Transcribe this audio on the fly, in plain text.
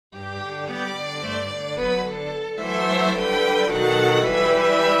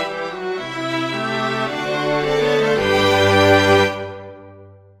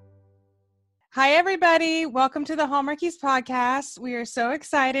everybody. Welcome to the Hallmarkies podcast. We are so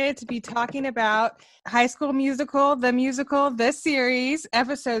excited to be talking about High School Musical, the series,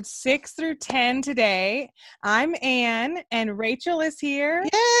 episodes 6 through 10 today. I'm Anne, and Rachel is here.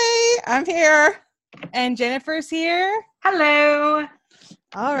 Yay! I'm here. And Jennifer's here. Hello.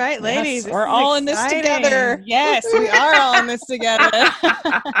 All right, ladies. Yes, we're all in this together. Yes, we are all in this together.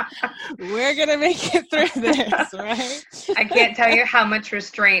 We're going to make it through this, right? I can't tell you how much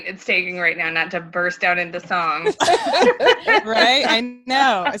restraint it's taking right now not to burst out into song. Right? I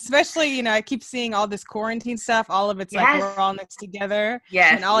know. Especially, I keep seeing all this quarantine stuff. All of it's like we're all in this together.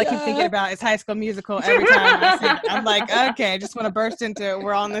 Yes. And all I keep thinking about is High School Musical every time I see it. I'm like, okay, I just want to burst into it.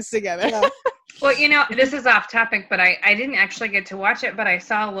 We're all in this together. Yeah. Well, this is off topic, but I didn't actually get to watch it, but I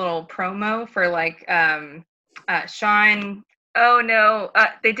saw a little promo for Shaun. Oh no,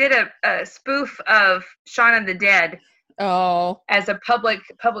 they did a spoof of Shaun of the Dead. Oh, as a public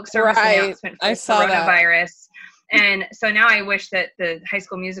service announcement for coronavirus. That. And so now I wish that the High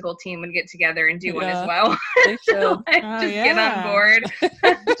School Musical team would get together and do one as well. They should. Get on board.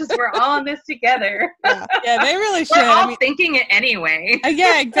 Just we're all in this together. Yeah, they really should. We're all thinking it anyway.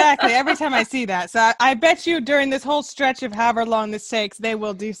 Yeah, exactly. Every time I see that. So I bet you during this whole stretch of however long this takes, they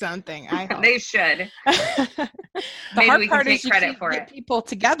will do something. I hope. They should. Maybe we can take credit for it. People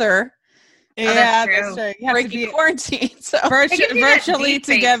together. Yeah, that's true. You have breaking to be quarantine, so virtually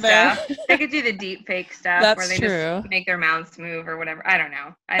together. They could do the deep fake stuff that's where they true. Just make their mouths move or whatever. I don't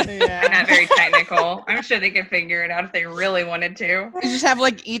know. I'm not very technical. I'm sure they could figure it out if they really wanted to. You just have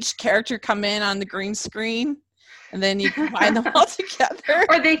each character come in on the green screen, and then you combine them all together.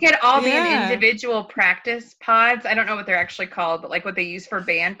 Or they could all be in individual practice pods. I don't know what they're actually called, but what they use for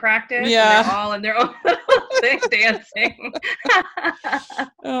band practice. Yeah. And they're all in their own thing dancing.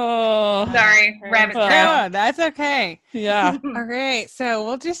 Oh. Sorry, rabbit trail. No, that's okay. Yeah. All right, so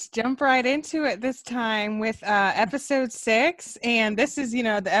we'll just jump right into it this time with episode 6. And this is,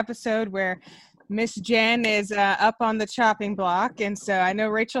 the episode where Miss Jen is up on the chopping block, and so I know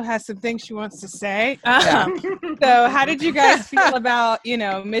Rachel has some things she wants to say. So how did you guys feel about,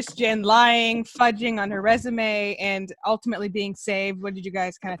 Miss Jen lying, fudging on her resume, and ultimately being saved? What did you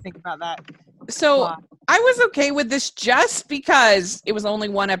guys kind of think about that? So I was okay with this just because it was only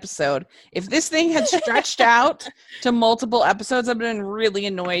one episode. If this thing had stretched out to multiple episodes, I've been really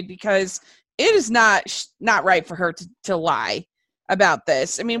annoyed because it is not right for her to lie about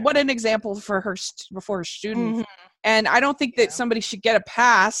this. I mean, what an example for her before her students. Mm-hmm. And I don't think that somebody should get a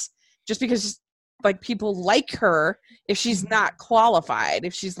pass just because people like her if she's not qualified,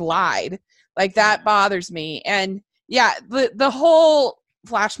 if she's lied. That bothers me. And yeah, the whole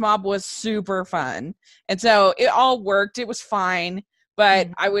flash mob was super fun. And so it all worked. It was fine. But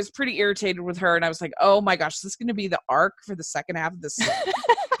I was pretty irritated with her, and I was like, oh my gosh, this is going to be the arc for the second half of this.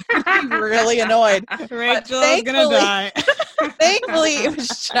 I'm really annoyed. Rachel's going to die. Thankfully, it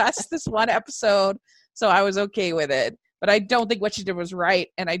was just this one episode, so I was okay with it. But I don't think what she did was right,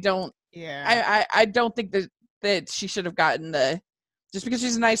 and I don't think that she should have gotten just because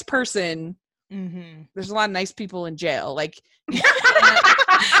she's a nice person. Mm-hmm. There's a lot of nice people in jail. Whoa,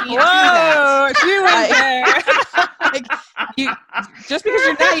 she went there. Just because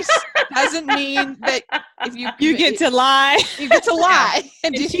you're nice doesn't mean that if you get to lie, you get to lie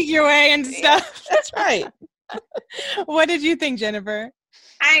and cheat your way and stuff. That's right. What did you think, Jennifer?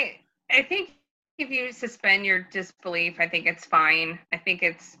 I think if you suspend your disbelief, I think it's fine. I think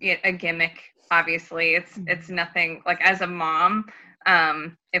it's a gimmick. Obviously, it's nothing. As a mom,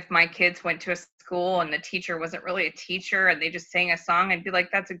 if my kids went to a school and the teacher wasn't really a teacher and they just sang a song, I'd be like,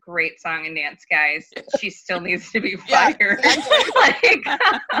 that's a great song and dance, guys. She still needs to be fired.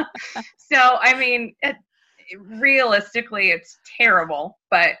 So, I mean, realistically, it's terrible,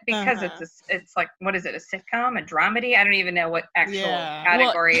 but because it's what is it, a sitcom, a dramedy? I don't even know what actual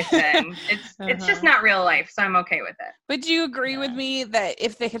category it's in. It's just not real life, so I'm okay with it. But do you agree with me that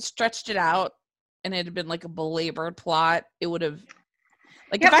if they had stretched it out and it had been a belabored plot, it would have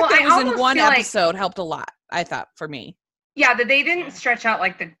the fact that it was in one episode helped a lot, I thought, for me. Yeah, that they didn't stretch out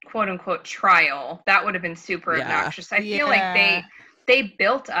the quote unquote trial. That would have been super obnoxious. I feel like they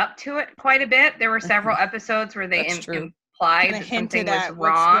built up to it quite a bit. There were several episodes where they implied that something was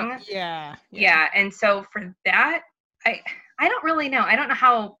wrong. Yeah. And so for that, I don't really know. I don't know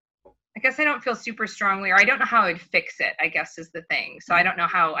how. I guess I don't feel super strongly, or I don't know how I'd fix it, I guess is the thing. So I don't know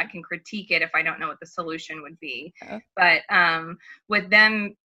how I can critique it if I don't know what the solution would be. But with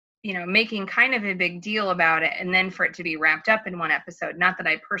them, making kind of a big deal about it and then for it to be wrapped up in one episode, not that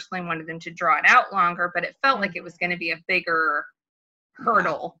I personally wanted them to draw it out longer, but it felt like it was going to be a bigger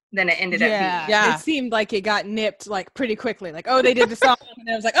hurdle than it ended up being. Yeah, it seemed like it got nipped pretty quickly. They did the song, And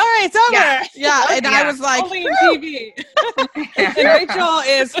I was like, all right, it's over. Yeah. And I was like, only in TV. And Rachel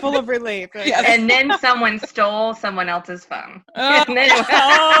is full of relief. Yes. And then someone stole someone else's phone. Oh,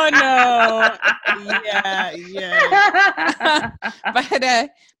 no. Yeah.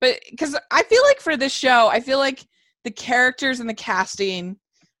 But because I feel like for this show, I feel like the characters and the casting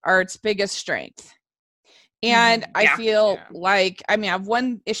are its biggest strength. And I feel like, I have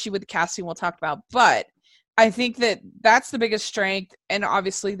one issue with the casting we'll talk about, but I think that that's the biggest strength, and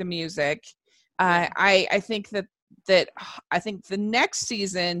obviously the music. I think that I think the next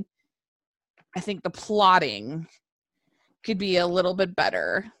season, I think the plotting could be a little bit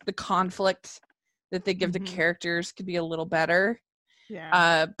better. The conflict that they give the characters could be a little better.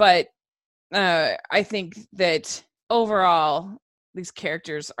 Yeah. But I think that overall, these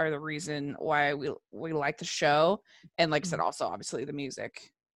characters are the reason why we like the show, and like I said, also obviously the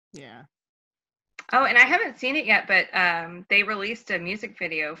music. Yeah. Oh, and I haven't seen it yet, but they released a music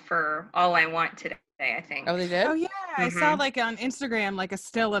video for All I Want Today, I think. Oh, they did? Oh, yeah. I saw like on Instagram, like a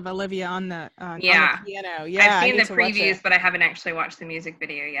still of Olivia on the piano. Yeah, I've seen the previews, but I haven't actually watched the music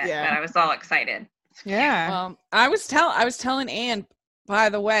video yet. Yeah. But I was all excited. Yeah. I was telling Anne, by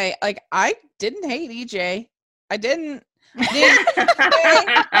the way, like I didn't hate EJ. I didn't. And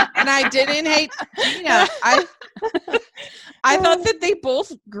I didn't hate Gina. I thought that they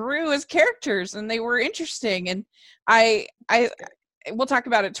both grew as characters and they were interesting, and I we'll talk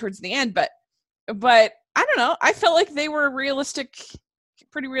about it towards the end, but I don't know, I felt like they were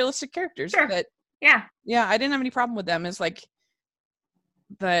pretty realistic characters. Sure. But yeah, I didn't have any problem with them as like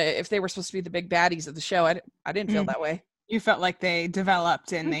if they were supposed to be the big baddies of the show. I didn't feel that way. You felt like they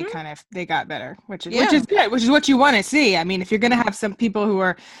developed and they got better, which is good, which is what you want to see. I mean, if you're going to have some people who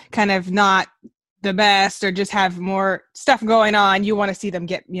are kind of not the best or just have more stuff going on, you want to see them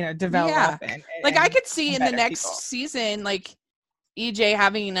get, develop. Yeah. And like I could see in the next season, like EJ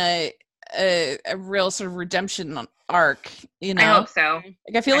having a real sort of redemption arc, I hope so.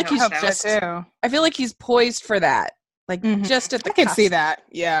 Like I feel like I feel like he's poised for that. Like just at the I can see that.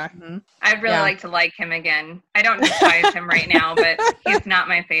 Yeah. Mm-hmm. I'd really like to like him again. I don't despise him right now, but he's not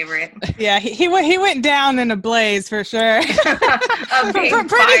my favorite. Yeah, he went down in a blaze for sure. A big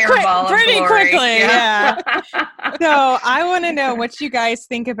pretty quickly. Yeah. So I want to know what you guys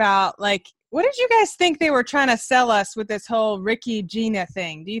think about, like, what did you guys think they were trying to sell us with this whole Ricky Gina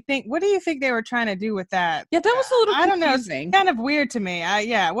thing? What do you think they were trying to do with that? Yeah, that was a little confusing. I don't know. It's kind of weird to me.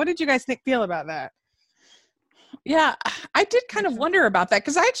 What did you guys feel about that? Yeah, I did kind of wonder about that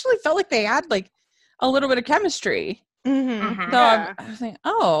because I actually felt like they had like a little bit of chemistry. So I was thinking,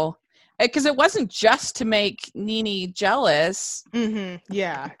 because it wasn't just to make Nene jealous.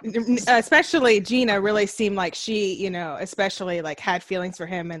 Yeah, especially Gina really seemed like she, especially like had feelings for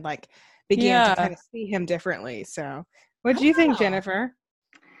him and like began to kind of see him differently. So, what do you think, Jennifer?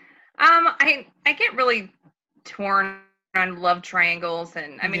 I get really torn on love triangles,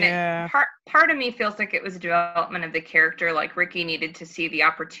 and I mean, part of me feels like it was a development of the character. Like Ricky needed to see the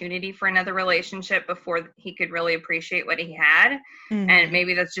opportunity for another relationship before he could really appreciate what he had, and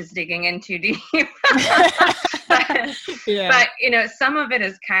maybe that's just digging in too deep. but some of it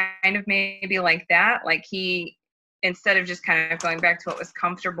is kind of maybe like that. Like he, instead of just kind of going back to what was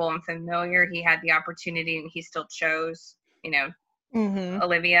comfortable and familiar, he had the opportunity and he still chose,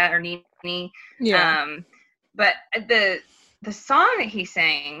 Olivia or Nene. Yeah. But the song that he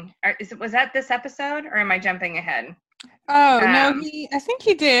sang, was that this episode, or am I jumping ahead? Oh, no, I think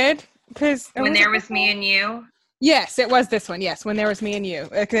he did. When There Was Me and You? Yes, it was this one. Yes, When There Was Me and You.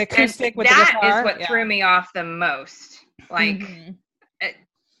 The acoustic with the guitar. That is what threw me off the most. Like,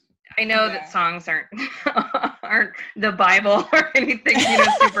 I know that songs aren't the Bible or anything,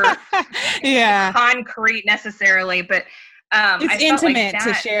 super concrete necessarily, but it's intimate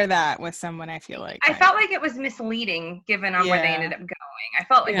to share that with someone. I feel like I felt like it was misleading given on where they ended up going. I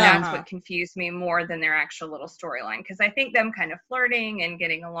felt like that's what confused me more than their actual little storyline, because I think them kind of flirting and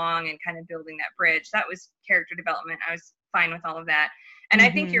getting along and kind of building that bridge, that was character development. I was fine with all of that, and I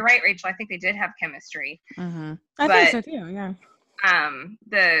think you're right, Rachel. I think they did have chemistry. I think so too. Yeah.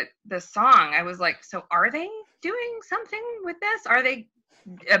 The song, I was like, so are they doing something with this? Are they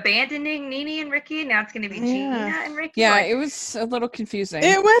abandoning Nene and Ricky? Now it's going to be Gina and Ricky. Yeah, it was a little confusing.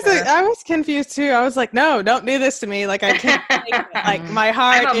 It was. I was confused too. I was like, no, don't do this to me. Like I can't. Like my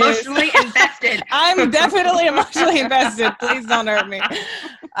heart. I'm emotionally invested. I'm definitely emotionally invested. Please don't hurt me.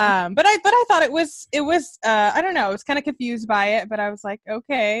 But I thought it was. I don't know. I was kind of confused by it, but I was like,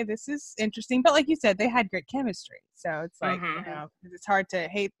 okay, this is interesting. But like you said, they had great chemistry. So it's like it's hard to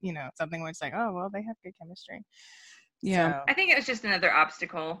hate something when it's like, oh well, they have good chemistry. Yeah, I think it was just another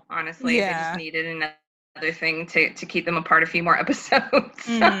obstacle, honestly. They just needed thing to keep them apart a few more episodes.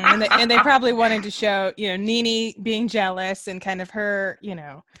 And they probably wanted to show, Nene being jealous and kind of her,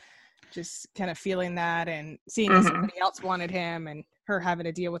 just kind of feeling that and seeing that somebody else wanted him and her having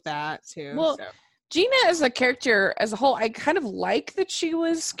to deal with that too. Well, Gina as a character as a whole, I kind of like that she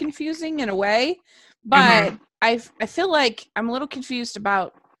was confusing in a way, but I feel like I'm a little confused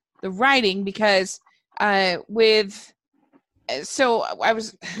about the writing because my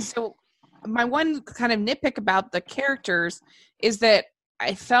one kind of nitpick about the characters is that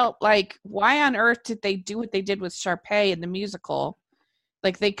I felt like, why on earth did they do what they did with Sharpay in the musical?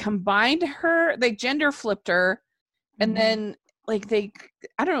 Like, they combined her, they gender flipped her, and then, like,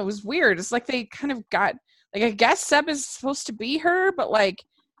 I don't know, it was weird. It's like they kind of got, like, I guess Seb is supposed to be her, but, like,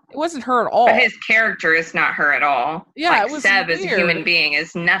 it wasn't her at all. But his character is not her at all. Yeah, like, it was Seb weird. as a human being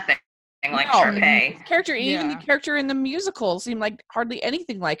is nothing like Sharpay. Even the character in the musical seemed like hardly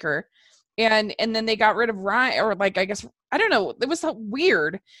anything like her. And then they got rid of Ryan, or like, I guess, I don't know. It was so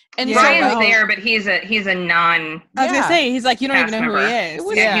weird. And Ryan's there, but he's a non. I was gonna say, he's like, you don't even know who he is. It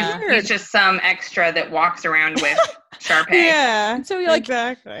was he's just some extra that walks around with Sharpay. Yeah. And so you're like,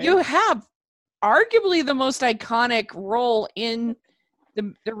 you have arguably the most iconic role in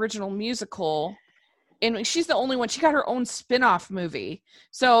the original musical, and she's the only one. She got her own spin-off movie.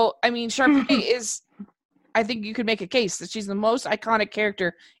 So I mean, Sharpay is, I think you could make a case that she's the most iconic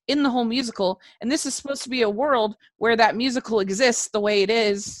character in the whole musical, and this is supposed to be a world where that musical exists the way it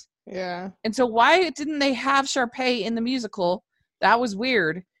is. Yeah. And so why didn't they have Sharpay in the musical? That was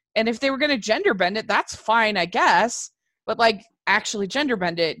weird. And if they were going to gender bend it, that's fine, I guess. But like, actually gender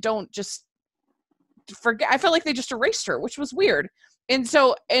bend it. Don't just forget. I felt like they just erased her, which was weird. And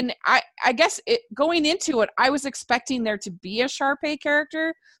so, and I guess going into it, I was expecting there to be a Sharpay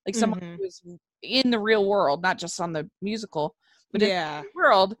character, like someone who was in the real world, not just on the musical, but in the real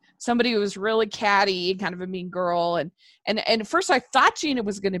world, somebody who was really catty, kind of a mean girl. And at first I thought Gina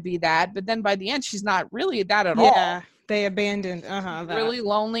was going to be that, but then by the end, she's not really that at all. Yeah, they abandoned. Really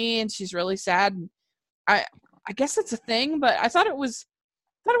lonely, and she's really sad. I guess it's a thing, but I thought it was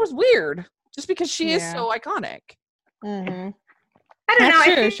weird, just because she is so iconic. I don't know.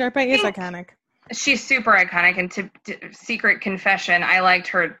 True. Sharpay is iconic. She's super iconic, and to secret confession, I liked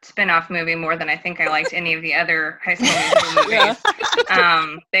her spin-off movie more than I think I liked any of the other High School Musical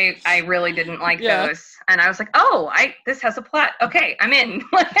movies. I really didn't like those, and I was like, oh, this has a plot. Okay, I'm in.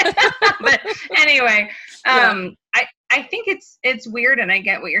 But anyway, I think it's weird, and I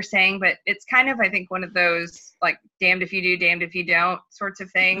get what you're saying, but it's kind of, I think, one of those like damned if you do, damned if you don't sorts of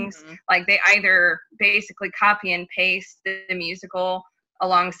things. Like, they either basically copy and paste the musical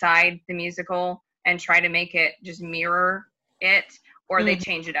alongside the musical and try to make it just mirror it, or they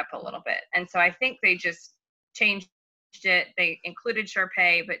change it up a little bit. And so I think they just changed it. They included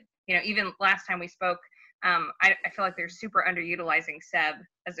Sharpay, but even last time we spoke, I feel like they're super underutilizing Seb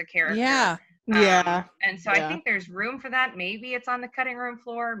as a character. And so I think there's room for that. Maybe it's on the cutting room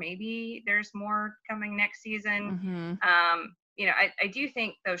floor. Maybe there's more coming next season. I do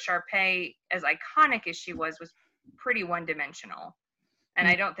think, though, Sharpay, as iconic as she was pretty one-dimensional. And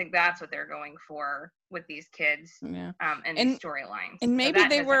I don't think that's what they're going for with these kids and these storylines. And maybe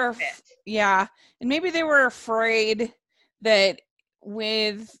they were, and maybe they were afraid that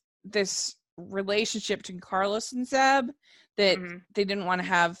with this relationship between Carlos and Zeb, that they didn't want to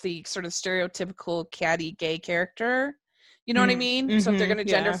have the sort of stereotypical catty gay character. You know what I mean? So if they're going to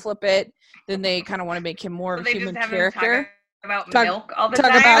gender flip it, then they kind of want to make him more of a human character. About milk all the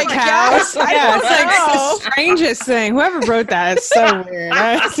time. About cows. It's like the strangest thing. Whoever wrote that is so weird.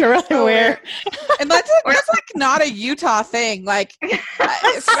 That's really weird. And that's like not a Utah thing. Like,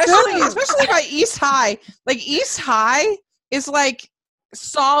 especially by East High. Like, East High is like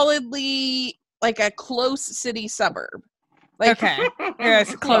solidly like a close city suburb. Like,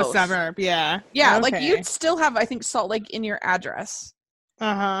 it's a close suburb. Yeah. Like, you'd still have, I think, Salt Lake in your address.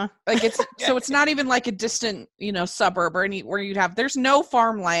 Like, it's so it's not even like a distant, suburb or where you'd have. There's no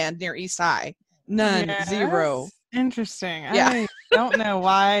farmland near East High. None. Zero. Interesting. I don't know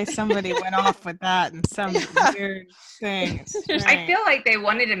why somebody went off with that and some weird thing. I feel like they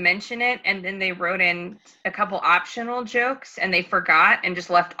wanted to mention it, and then they wrote in a couple optional jokes, and they forgot and just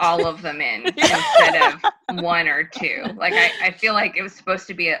left all of them in instead of one or two. Like, I feel like it was supposed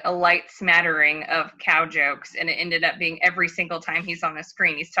to be a light smattering of cow jokes, and it ended up being every single time he's on the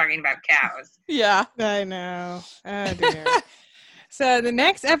screen, he's talking about cows. Yeah. I know. Oh, dear. So the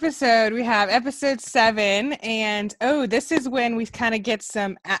next episode, we have episode 7, and this is when we kind of get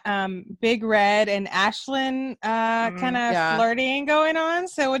some Big Red and Ashlyn kind of flirting going on.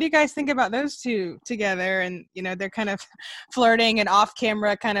 So what do you guys think about those two together? And they're kind of flirting and off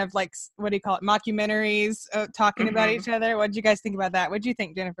camera, kind of like, what do you call it, mockumentaries, talking about each other. What did you guys think about that? What do you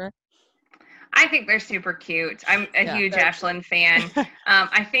think, Jennifer? I think they're super cute. I'm a huge Ashlyn fan.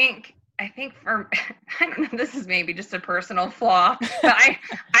 I think for I don't know, this is maybe just a personal flaw, but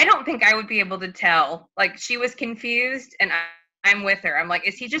I don't think I would be able to tell. Like, she was confused, and I'm with her. I'm like,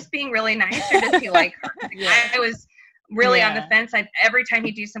 is he just being really nice, or does he like her? I was really on the fence. Every time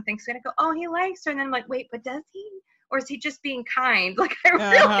he do something, so I go, oh, he likes her, and then I'm like, wait, but does he? Or is he just being kind? Like, I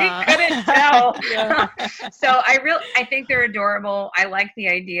really couldn't tell. So I think they're adorable. I like the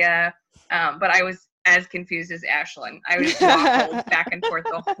idea, but I was as confused as Ashlyn. I was waffled back and forth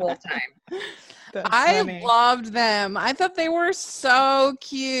the whole time. I loved them. I thought they were so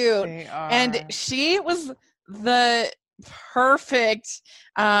cute. And she was the perfect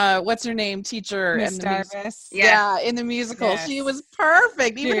what's her name, teacher Miss Darvis. In the musical. Yes. She was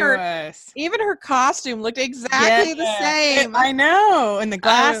perfect. Even her costume looked exactly the same. I know. And the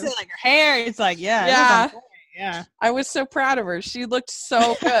glasses, like her hair, it's like yeah. I was so proud of her. She looked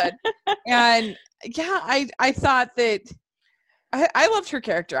so good. And I thought that I loved her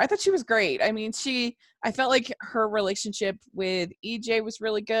character. I thought she was great. I mean, I felt like her relationship with EJ was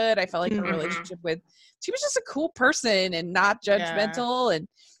really good. I felt like her relationship she was just a cool person and not judgmental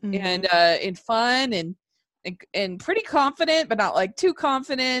and fun and pretty confident, but not like too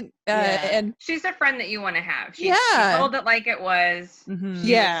confident. And she's a friend that you want to have. She told it like it was.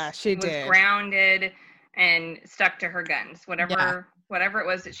 She did. Was grounded and stuck to her guns. Whatever it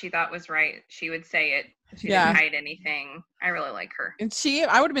was that she thought was right, she would say it. She didn't hide anything. I really like her. And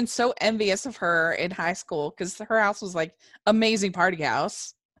I would have been so envious of her in high school because her house was like amazing party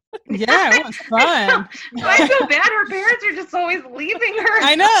house. Yeah, it was fun. I feel bad. Her parents are just always leaving her.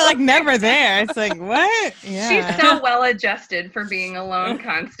 I know, like never there. It's like, what? Yeah. She's so well adjusted for being alone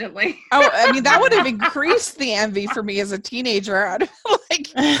constantly. Oh, I mean, that would have increased the envy for me as a teenager. I'd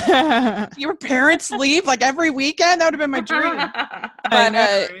like, your parents leave like every weekend. That would have been my dream.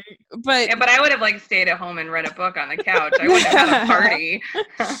 But I would have like stayed at home and read a book on the couch. I wouldn't have had a party.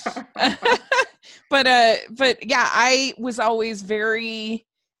 But yeah, I was always very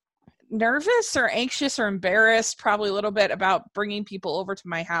nervous or anxious or embarrassed, probably a little bit, about bringing people over to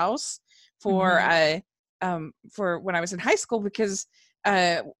my house for when I was in high scholl, because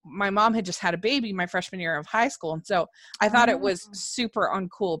my mom had just had a baby my freshman year of high school, and so I thought it was super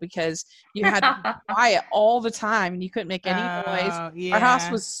uncool because you had to be quiet all the time and you couldn't make any noise. Our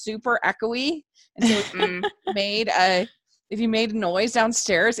house was super echoey, and so if you made a noise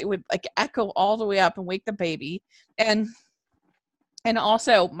downstairs, it would like echo all the way up and wake the baby. And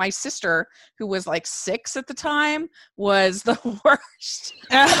also, my sister, who was like 6 at the time, was the worst.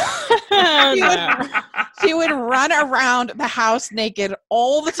 She would run around the house naked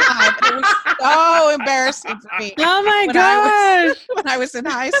all the time. And it was so embarrassing for me. Oh my gosh! When I was in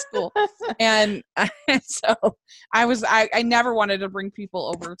high school, and so I never wanted to bring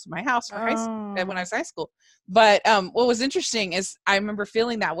people over to my house for high school when I was in high school. But what was interesting is I remember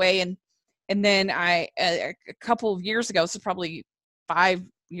feeling that way, and then a couple of years ago, so probably 5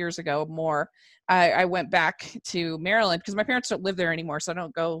 years ago more, I went back to Maryland because my parents don't live there anymore, so I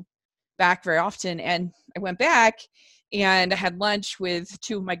don't go back very often. And I went back and I had lunch with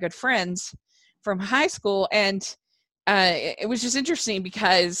 2 of my good friends from high school, and it was just interesting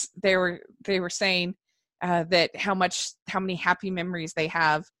because they were saying that how many happy memories they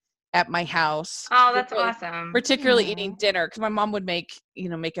have at my house. Oh, that's awesome. Particularly eating dinner, because my mom would make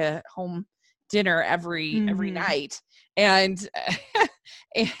a home dinner every night. And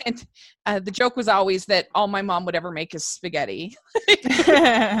the joke was always that all my mom would ever make is spaghetti.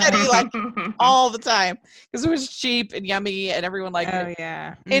 Spaghetti, like all the time, because it was cheap and yummy and everyone liked it.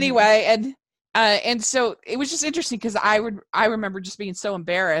 Yeah. Anyway, and so it was just interesting because I remember just being so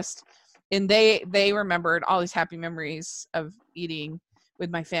embarrassed, and they remembered all these happy memories of eating with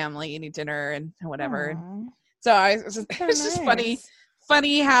my family, eating dinner and whatever. Aww. So it was just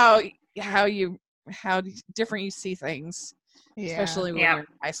funny how different you see things, especially when you're in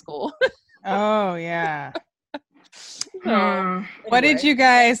high school. Oh yeah. What did you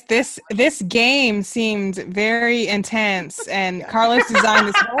guys? This game seemed very intense, and Carlos designed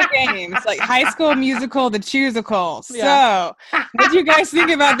this whole game. It's like High School Musical, the Choosicles. So, what do you guys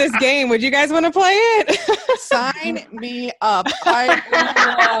think about this game? Would you guys want to play it? Sign me up! I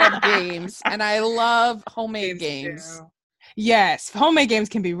love games, and I love homemade games. Yes, homemade games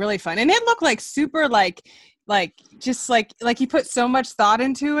can be really fun, and it looked like super like like just like he put so much thought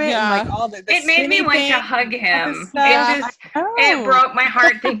into it. Yeah. And like all the it made me want to hug him. It broke my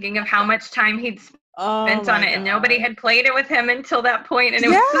heart thinking of how much time he'd spent on it, and nobody had played it with him until that point. And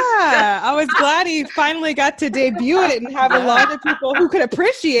it I was glad he finally got to debut it and have a lot of people who could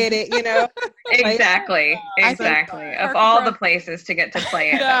appreciate it, you know. Exactly. Of all the places to get to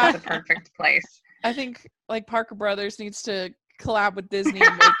play it, that was a perfect place. I think like Parker Brothers needs to collab with Disney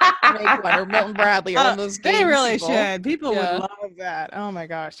and make one, or Milton Bradley, or one of those games. They really should. People would love that. Oh my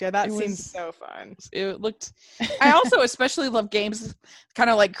gosh. Yeah, that seems so fun. It looked I also especially love games kind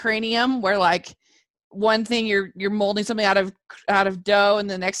of like Cranium, where like one thing you're molding something out of dough, and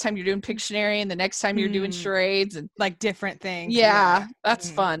the next time you're doing Pictionary, and the next time you're doing charades, and like different things. Yeah, that's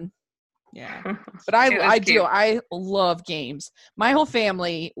fun. Yeah. But I love games. My whole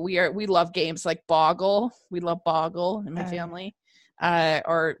family, we love games like Boggle. We love Boggle in my family.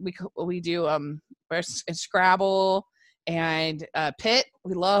 Or we do Scrabble and Pit.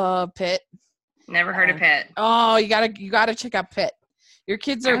 We love Pit. Never heard of Pit. Oh, you gotta check out Pit. Your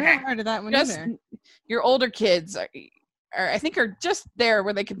kids are I haven't heard of that one either. Your older kids I think are just there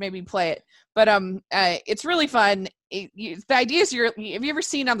where they could maybe play it. But it's really fun. The idea is have you ever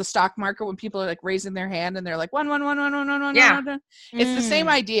seen on the stock market when people are like raising their hand and they're like one? Yeah. It's the same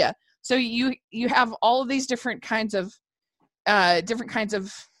idea. So you have all of these different kinds of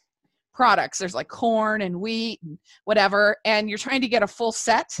products. There's like corn and wheat and whatever, and you're trying to get a full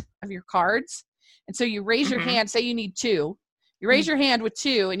set of your cards. And so you raise your hand. Say you need 2. You raise your hand with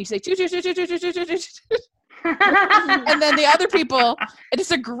 2, and you say 2. And then the other people, and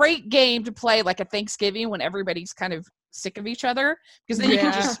it's a great game to play like at Thanksgiving when everybody's kind of sick of each other, because then you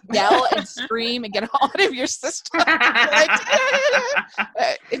can just yell and scream and get all out of your system.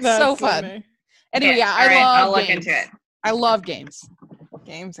 It's so fun. Anyway, I'll look into it. I love games.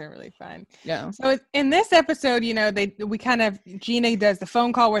 Games are really fun. Yeah. So in this episode, you know, Gina does the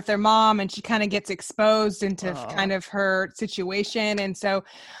phone call with their mom, and she kind of gets exposed into kind of her situation. And so,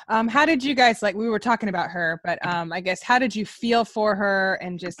 how did you guys, like, we were talking about her, but I guess how did you feel for her,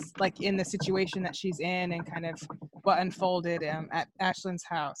 and just like in the situation that she's in, and kind of what unfolded at Ashlyn's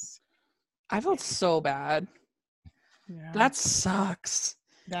house? I felt so bad. Yeah. That sucks.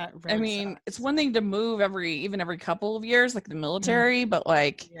 That really sucks. It's one thing to move every couple of years, like the military, but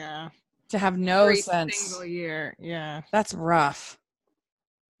like to have no every sense single year. Yeah, that's rough.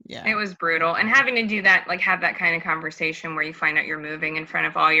 Yeah, it was brutal, and having to do that, like have that kind of conversation where you find out you're moving in front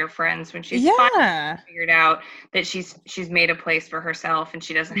of all your friends when she's finally figured out that she's made a place for herself, and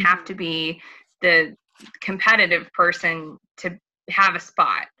she doesn't have to be the competitive person to have a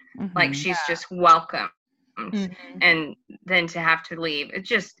spot. Like she's just welcome. And then to have to leave,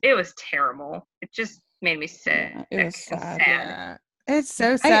 it was terrible. It just made me sick. It was sad. Yeah. It's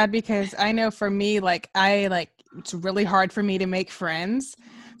so sad because I know for me, it's really hard for me to make friends.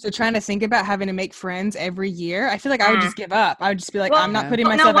 So trying to think about having to make friends every year, I feel like I would just give up. I would just be like, I'm not putting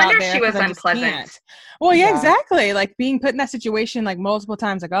myself out there. She was unpleasant. Well, yeah, exactly. Like being put in that situation like multiple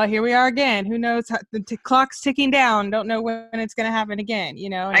times, like, oh, here we are again. Who knows? The clock's ticking down. Don't know when it's going to happen again,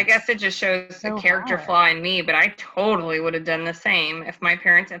 you know? And I guess it just shows a character flaw in me, but I totally would have done the same. If my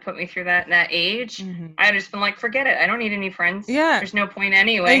parents had put me through that age, I'd just been like, forget it. I don't need any friends. Yeah. There's no point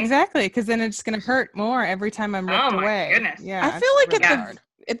anyway. Exactly. Because then it's going to hurt more every time I'm ripped away. Oh, my goodness. Yeah. I feel like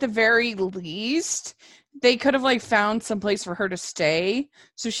at the very least, they could have like found some place for her to stay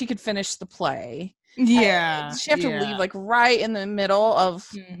so she could finish the play. Yeah. She have to leave like right in the middle of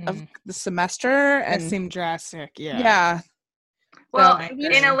the semester, and it seemed drastic. Yeah. Well,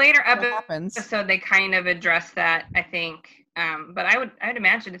 in a later episode, they kind of addressed that, I think. But I'd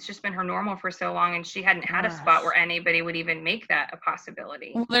imagine it's just been her normal for so long, and she hadn't had a spot where anybody would even make that a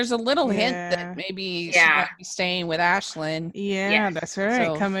possibility. Well, there's a little hint that maybe she might be staying with Ashlyn. Yeah, that's right.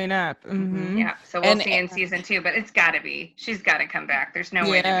 So, coming up. Yeah, so we'll see in season 2, but it's got to be. She's got to come back. There's no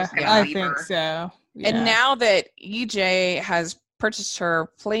way they're just going to leave her. I think so. Yeah. And now that EJ has purchased her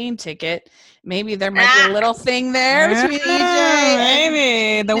plane ticket, maybe there might be a little thing there between EJ.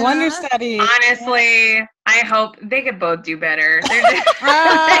 Maybe the Wonder Study. Honestly, I hope they could both do better. No.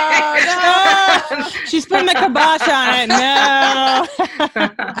 She's putting the kibosh on it. No.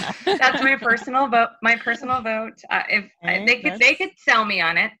 That's my personal vote. If they could sell me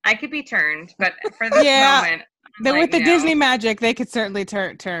on it, I could be turned. But for this moment, with the Disney magic, they could certainly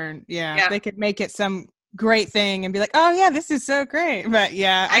turn. Yeah, they could make it some great thing and be like, oh yeah, this is so great. But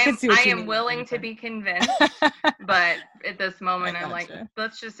yeah, I can see what you mean. I am willing to be convinced, but at this moment I'm like,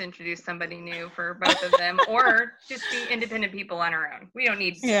 let's just introduce somebody new for both of them, or just be independent people on our own. We don't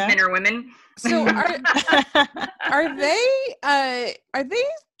need men or women. So are they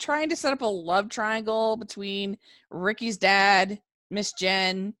trying to set up a love triangle between Ricky's dad, Miss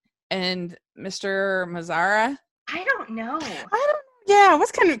Jen, and Mr. Mazzara? I don't know. Yeah,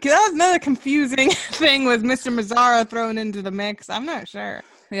 what's that was another confusing thing with Mr. Mazzara thrown into the mix. I'm not sure.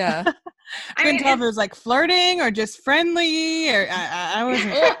 Yeah. I couldn't tell if it was like flirting or just friendly, or I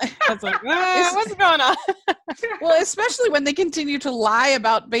was like, what's going on? Well, especially when they continue to lie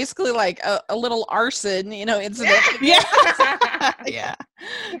about basically like a little arson, incident. Yeah. Yeah.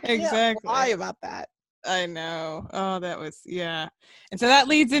 Exactly. Lie about that. I know. Oh, that was, yeah. And so that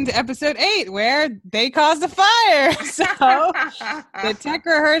leads into episode 8, where they caused a fire. So the tech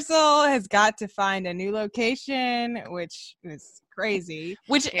rehearsal has got to find a new location, which is crazy.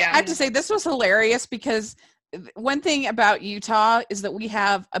 Which I have to say, this was hilarious because one thing about Utah is that we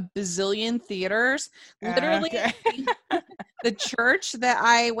have a bazillion theaters. Literally, the church that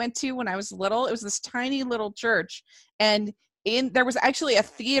I went to when I was little, it was this tiny little church, and there was actually a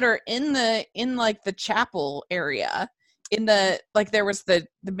theater in the chapel area. There was the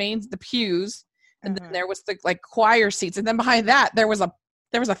pews, and then there was the like choir seats, and then behind that there was a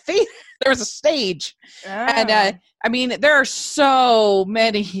stage. And I mean, there are so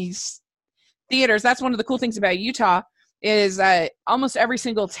many theaters. That's one of the cool things about Utah is almost every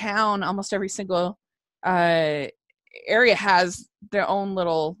single town, almost every single area has their own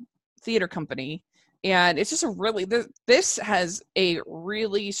little theater company. And it's just this has a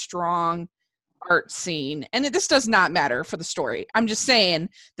really strong art scene. And this does not matter for the story. I'm just saying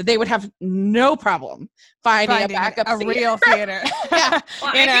that they would have no problem finding a backup real theater. Yeah.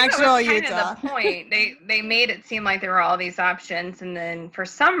 Well, in actual Utah. The point. They made it seem like there were all these options, and then for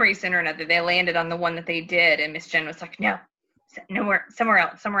some reason or another, they landed on the one that they did, and Miss Jen was like, no, nowhere, somewhere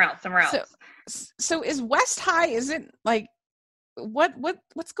else. So is West High, isn't like,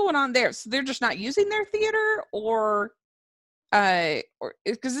 what's going on there? So they're just not using their theater, or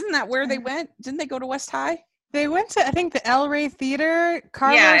because isn't that where they went? Didn't they go to West High? They went to, I think, the El Rey Theater.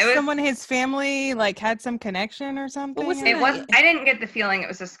 Carlos, someone his family like had some connection or something. I didn't get the feeling it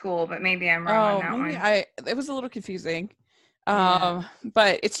was a school, but maybe I'm wrong on that one. It was a little confusing.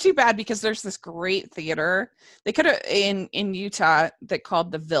 But it's too bad because there's this great theater they could have in Utah that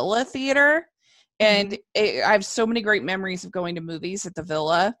called the Villa Theater. And I have so many great memories of going to movies at the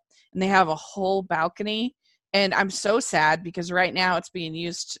Villa, and they have a whole balcony. And I'm so sad because right now it's being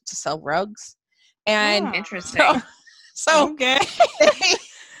used to sell rugs. And interesting. So okay.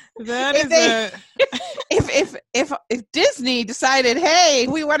 If Disney decided, hey,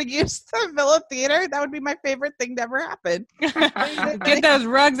 we want to use the Villa Theater, that would be my favorite thing to ever happen. Get those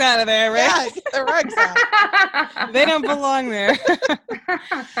rugs out of there, right? Yeah, get the rugs out. They don't belong there.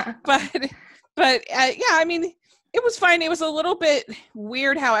 But yeah, I mean, it was fine. It was a little bit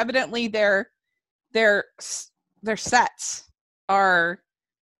weird how evidently their sets are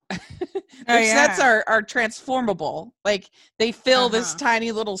sets are transformable. Like they fill this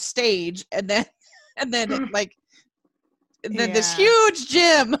tiny little stage, and then this huge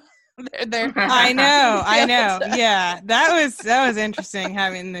gym. They're I know. Yeah, that was interesting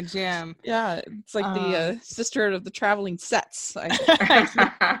having the gym. Yeah, it's like the sister of the traveling sets. So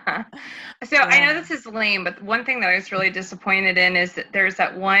I know this is lame, but one thing that I was really disappointed in is that there's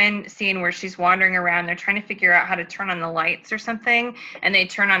that one scene where she's wandering around. They're trying to figure out how to turn on the lights or something, and they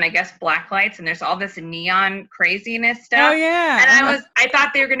turn on, I guess, black lights, and there's all this neon craziness stuff. Oh yeah. And I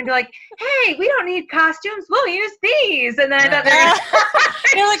thought they were going to be like, "Hey, we don't need costumes. We'll use these." And then I thought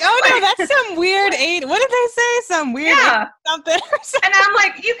they're like, "Oh no, that's some weird What did they say? Some weird something." And I'm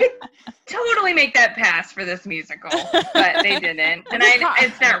like, you could totally make that pass for this musical, but they didn't. And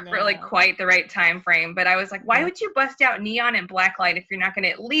it's not really quite the right time frame, but I was like, why would you bust out neon and blacklight if you're not going to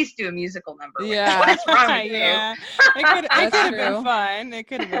at least do a musical number? Yeah. What is wrong with you? It could have been fun. It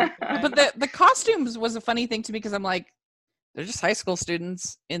could have been fun. But the costumes was a funny thing to me because I'm like, they're just high school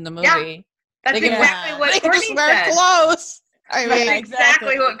students in the movie. Yeah, that's exactly what Courtney just wear said. Clothes. I mean,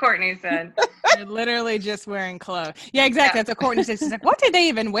 exactly what Courtney said. They're literally just wearing clothes. Yeah, exactly. That's what Courtney said. She's like, what did they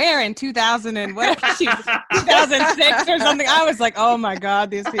even wear in 2000 and whatever? 2006 or something. I was like, oh my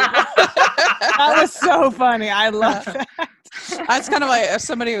God, these people. That was so funny. I love that. That's kind of like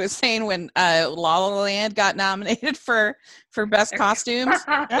somebody was saying when La La Land got nominated for best costumes.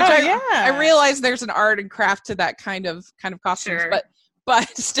 I realized there's an art and craft to that kind of costumes, sure.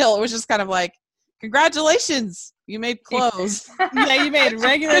 but still, it was just kind of like, congratulations, you made clothes. Yeah, you made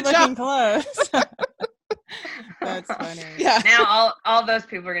regular looking clothes. That's funny. Yeah. Now all those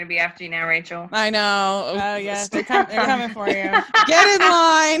people are going to be after you now, Rachel. I know. Oh yes, they're coming for you. Get in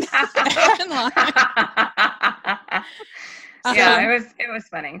line. Get in line. Yeah, it was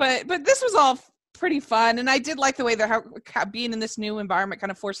funny. But this was all pretty fun, and I did like the way that how being in this new environment kind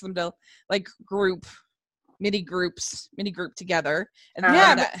of forced them to like mini group together. And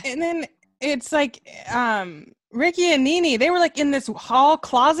and then it's like Ricky and Nene, they were like in this hall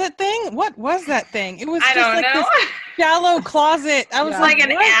closet thing. What was that thing? It was this shallow closet. I was like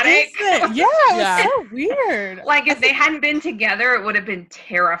an attic. Yeah, it was so weird. Like if they hadn't been together, it would have been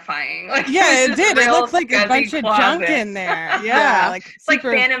terrifying. Like it did. It looked like a bunch of junk in there. Yeah, like it's like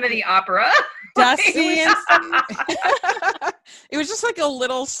Phantom of the Opera. Dusty and stuff. It was just like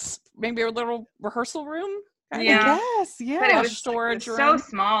maybe a little rehearsal room. Yeah. Yes, yeah. But it was storage room. So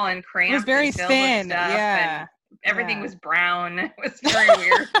small and cramped. It was very thin. Yeah. Everything was brown. It was very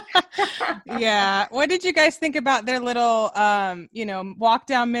weird. Yeah. What did you guys think about their little, walk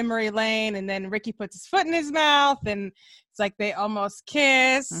down memory lane, and then Ricky puts his foot in his mouth, and it's like they almost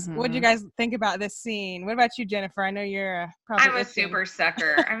kiss. Mm-hmm. What did you guys think about this scene? What about you, Jennifer? I know you're probably. I'm a super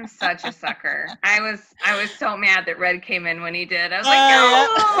sucker. I'm such a sucker. I was so mad that Red came in when he did. I was like, no.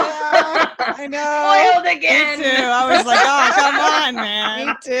 I know. Spoiled again. Me too. I was like, oh, come on, man.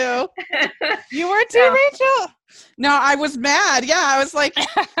 Me too. You were too, Rachel? No, I was mad. Yeah, I was like,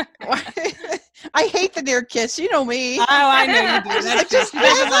 I hate the near kiss. You know me. Oh, I know you do. That's just yeah,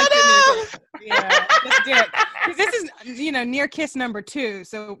 let's do it. Because this is, near kiss number 2.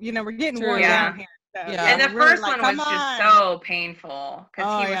 So, we're getting worn down here. So, and the first one was just so painful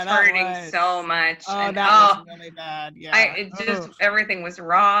because he was hurting so much. Oh, that was really bad. Yeah. Everything was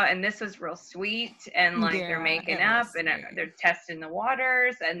raw, and this was real sweet, and like they're making up, and they're testing the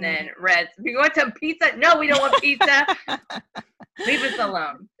waters, and then Red, we want some pizza? No, we don't want pizza. Leave us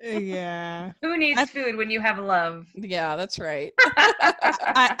alone. Yeah. Who needs food when you have love? Yeah, that's right.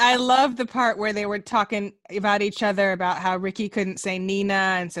 I love the part where they were talking about each other about how Ricky couldn't say Nina,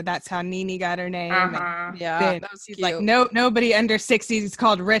 and so that's how Nene got her name. Yeah, that was he's cute. like, nobody under 60 is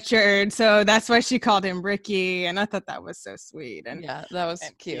called Richard, so that's why she called him Ricky, and I thought that was so sweet. And yeah, that was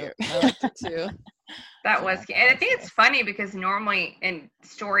cute. I liked it too. That was cute. And I think it's funny because normally in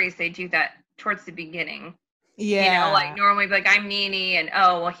stories they do that towards the beginning. Yeah. Like normally like I'm Nene,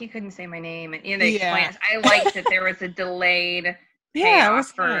 and he couldn't say my name, and they explain it. I liked that there was a delayed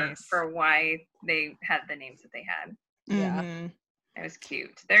payoff for why they had the names that they had. Yeah. Mm-hmm. It was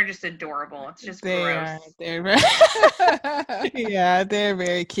cute. They're just adorable. It's just gross. Yeah, they're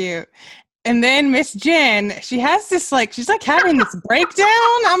very cute. And then Miss Jen, she's having this breakdown.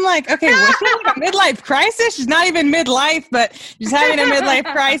 I'm like, okay, was she like a midlife crisis? She's not even midlife, but she's having a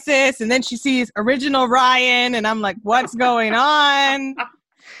midlife crisis. And then she sees original Ryan, and I'm like, what's going on?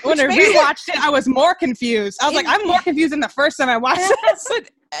 When I rewatched it, I was more confused. I was like, I'm more confused than the first time I watched it.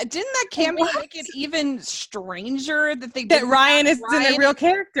 But didn't that cameo make it even stranger that Ryan is a real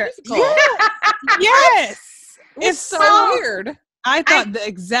character? Yes. It's so weird. I thought the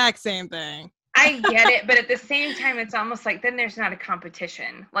exact same thing. I get it, but at the same time, it's almost like then there's not a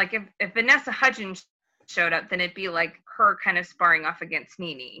competition. Like if Vanessa Hudgens showed up, then it'd be like her kind of sparring off against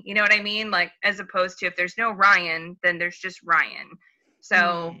Nene. You know what I mean? Like as opposed to if there's no Ryan, then there's just Ryan.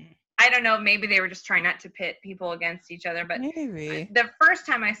 So I don't know. Maybe they were just trying not to pit people against each other. But maybe the first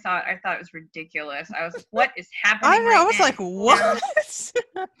time I saw it, I thought it was ridiculous. I was like, "What is happening?" I know. I was like, "What?"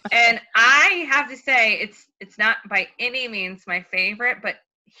 And I have to say, it's not by any means my favorite, but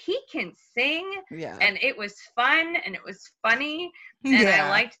he can sing, and it was fun and it was funny, and I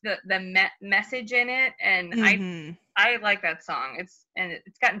liked the message in it, and I like that song. It's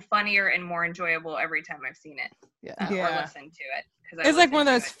gotten funnier and more enjoyable every time I've seen it or listened to it. It's like one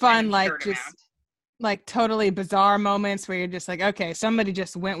of those fun, like just like totally bizarre moments where you're just like, okay, somebody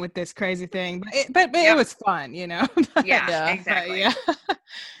just went with this crazy thing, but it was fun, Exactly.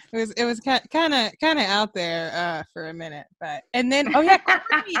 It was kind of out there for a minute, and then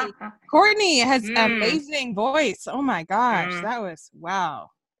Courtney has an amazing voice. Oh my gosh, that was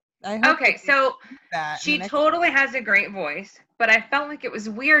wow. So she totally has a great voice, but I felt like it was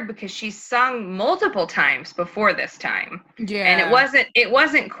weird because she sung multiple times before this time. Yeah. And it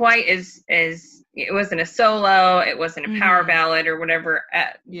wasn't quite as it wasn't a solo, it wasn't a power ballad or whatever,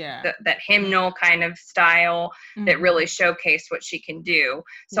 that hymnal kind of style that really showcased what she can do.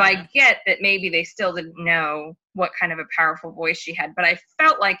 So I get that maybe they still didn't know what kind of a powerful voice she had, but I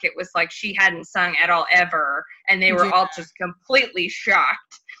felt like it was like she hadn't sung at all ever, and they were all just completely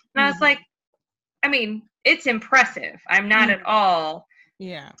shocked. And I was like, I mean, it's impressive. I'm not at all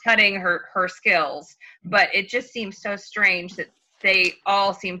cutting her skills, but it just seems so strange that they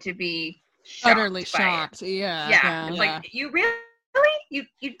all seem to be utterly shocked. Yeah. It's like, you really? You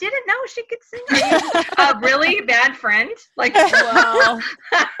didn't know she could sing? A really bad friend? Like, well,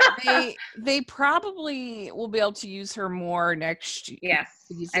 they probably will be able to use her more next season. Yes,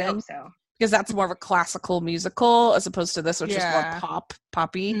 I hope so. Because that's more of a classical musical as opposed to this, which is more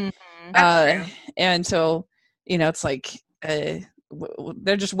poppy. Mm-hmm. And so, it's like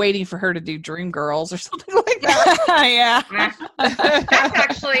they're just waiting for her to do Dreamgirls or something like that. Yeah. That's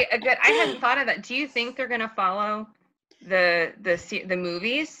actually a good. I hadn't thought of that. Do you think they're going to follow the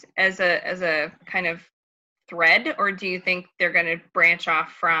movies as a kind of thread, or do you think they're going to branch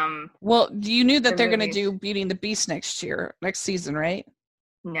off from? Well, you knew that they're going to do Beauty and the Beast next season, right?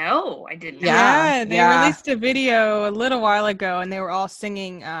 No, I didn't. Yeah, they released a video a little while ago, and they were all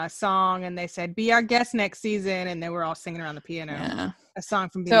singing a song, and they said, "Be our guest next season," and they were all singing around the piano. A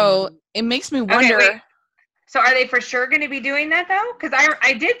song from. So it makes me wonder. Okay, so are they for sure going to be doing that though? Because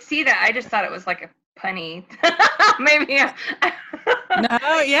I did see that. I just thought it was like a punny. Maybe.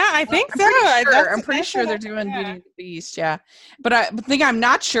 No, yeah, I think so. I'm pretty sure they're doing Beauty and the Beast, But the thing I'm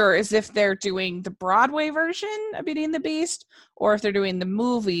not sure is if they're doing the Broadway version of Beauty and the Beast, or if they're doing the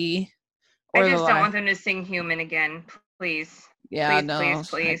movie. Or I just don't want them to sing Human again, please. Yeah,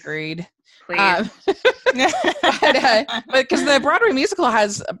 please. Agreed. Please. But because the Broadway musical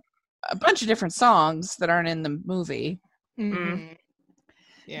has a bunch of different songs that aren't in the movie. Mm-hmm.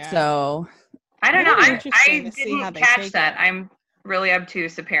 Yeah. So I don't know. I didn't catch that. I'm really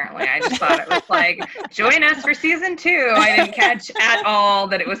obtuse, apparently. I just thought it was like, join us for season 2. I didn't catch at all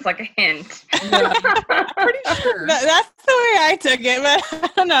that it was like a hint. Yeah, pretty sure. That's the way I took it, but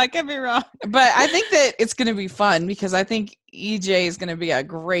I don't know. I could be wrong. But I think that it's going to be fun because I think EJ is going to be a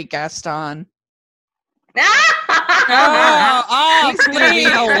great guest on. He's going to be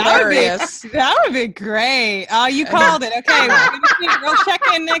hilarious. That would be great. Oh, you called it. Okay, we'll check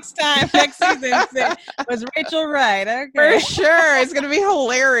in next season. Was Rachel right? Okay. For sure. It's going to be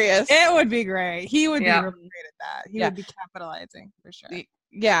hilarious. It would be great. He would be really great at that. He would be capitalizing for sure.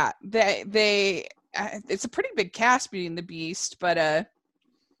 Yeah, they it's a pretty big cast being the Beast, but I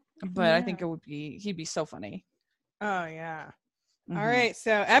think he'd be so funny. Oh yeah. Mm-hmm. All right,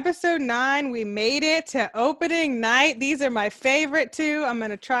 so episode 9, we made it to opening night. These are my favorite 2. I'm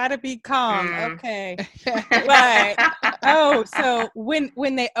gonna try to be calm. Okay. But so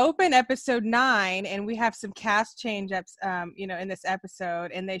when they open episode 9, and we have some cast change-ups, in this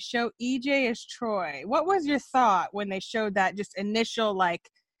episode, and they show EJ as Troy. What was your thought when they showed that just initial like,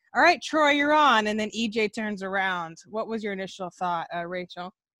 all right, Troy, you're on, and then EJ turns around? What was your initial thought,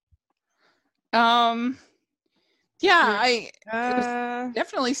 Rachel? Yeah, it was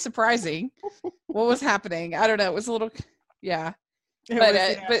definitely surprising what was happening. I don't know. It was a little, but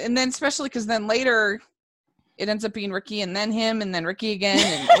and then especially because then later it ends up being Ricky and then him and then Ricky again.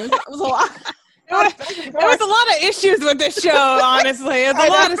 And it was a lot. There was a lot of issues with this show, honestly. There's a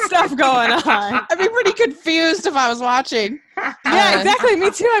lot of stuff going on. I'd be pretty confused if I was watching. Yeah, exactly.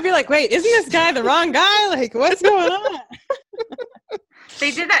 Me too. I'd be like, wait, isn't this guy the wrong guy? Like, what's going on? They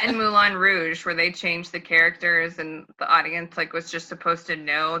did that in Moulin Rouge, where they changed the characters, and the audience was just supposed to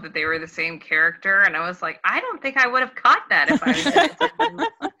know that they were the same character. And I was like, I don't think I would have caught that if I was.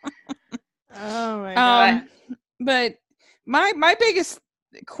 Oh my god! But my biggest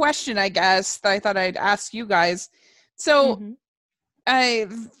question, I guess, that I thought I'd ask you guys. So,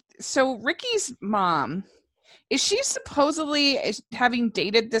 so Ricky's mom, is she supposedly having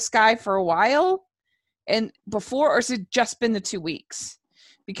dated this guy for a while, and before, or has it just been the 2 weeks?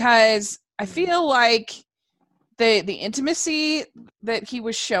 Because I feel like the intimacy that he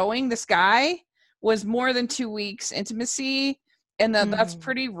was showing this guy was more than 2 weeks intimacy, and that's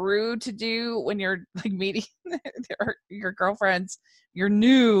pretty rude to do when you're like meeting your girlfriend's, your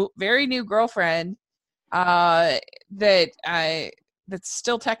very new girlfriend, that's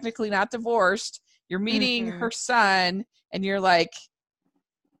still technically not divorced. You're meeting her son, and you're like,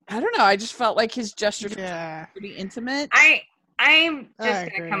 I don't know. I just felt like his gesture was pretty intimate. I'm just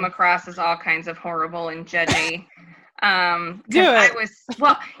going to come across as all kinds of horrible and judgy.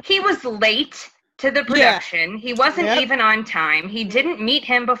 He was late to the production. He wasn't even on time. He didn't meet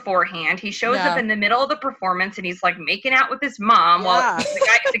him beforehand. He shows up in the middle of the performance, and he's like making out with his mom while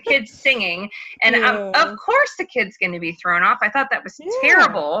the kid's singing. And of course the kid's going to be thrown off. I thought that was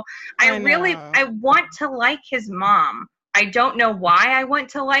terrible. I want to like his mom. I don't know why I want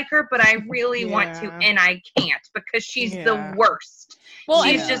to like her, but I really want to, and I can't because she's the worst. Well,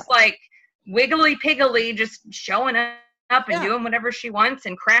 she's just like wiggly piggly, just showing up and doing whatever she wants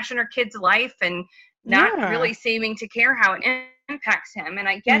and crashing her kid's life and not really seeming to care how it impacts him. And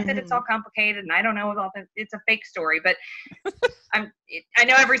I get that it's all complicated, and I don't know about it's a fake story, but I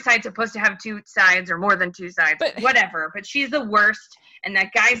know every side's supposed to have two sides or more than two sides, but whatever. But she's the worst, and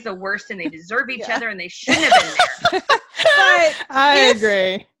that guy's the worst, and they deserve each other, and they shouldn't have been there. But I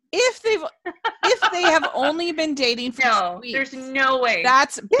agree. If they have only been dating for 2 weeks, there's no way.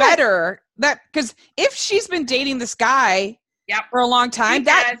 That's better. Because if she's been dating this guy for a long time,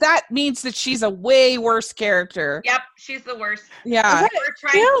 that means that she's a way worse character. Yep, she's the worst. Yeah. We're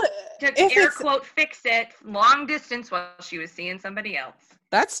trying to air quote fix it long distance while she was seeing somebody else.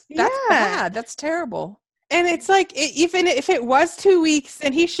 That's bad. That's terrible. And it's like, even if it was 2 weeks,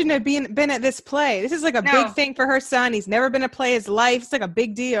 then he shouldn't have been at this play. This is like a big thing for her son. He's never been to play his life. It's like a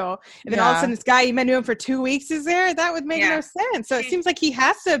big deal. And then all of a sudden, this guy you met him for 2 weeks is there. That would make no sense. So it seems like he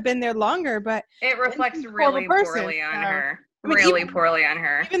has to have been there longer. But it reflects really poorly on her. Poorly on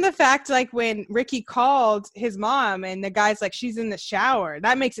her. Even the fact, like, when Ricky called his mom and the guy's like, she's in the shower,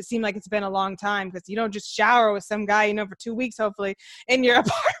 that makes it seem like it's been a long time, because you don't just shower with some guy, for 2 weeks, hopefully, in your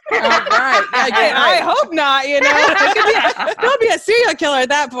apartment. Right. Yeah, I hope not, There'll be a serial killer at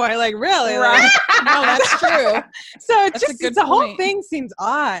that point. Like, really? Right. No, that's true. So the whole thing seems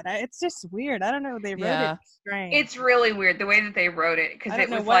odd. It's just weird. I don't know. They wrote it strange. It's really weird the way that they wrote it, because it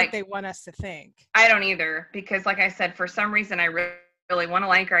was what they want us to think. I don't either, because like I said, for some reason I really want to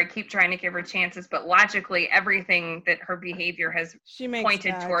like her. I keep trying to give her chances, but logically everything that her behavior has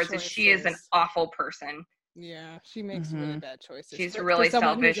pointed towards is she is an awful person. Yeah, she makes really bad choices. She's really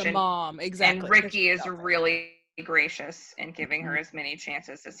selfish. Who's a mom, exactly. And Ricky is really gracious in giving her as many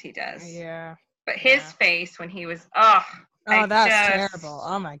chances as he does. Yeah. But his face when he was that's terrible.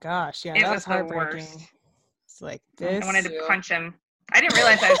 Oh my gosh. Yeah, that was heartbreaking. It's like this. I wanted to punch him. I didn't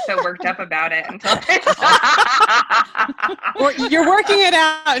realize I was so worked up about it until you're working it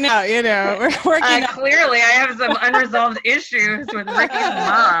out now, we're working clearly I have some unresolved issues with Ricky's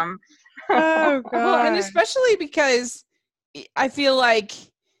mom. Oh god. Well, and especially because I feel like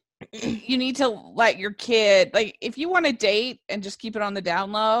you need to let your kid, like, if you want to date and just keep it on the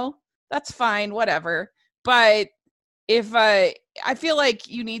down low, that's fine, whatever. But if I feel like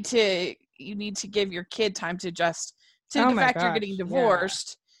you need to give your kid time to adjust to the fact you're getting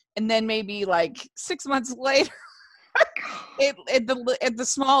divorced, and then maybe like 6 months later, at the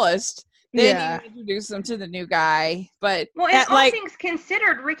smallest, then you introduce them to the new guy. But all things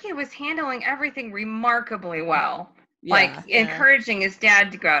considered, Ricky was handling everything remarkably well. Encouraging his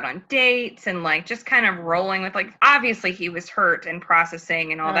dad to go out on dates and just kind of rolling with, obviously he was hurt and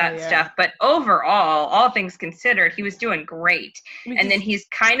processing and all that stuff, but overall, all things considered, he was doing great. And then he's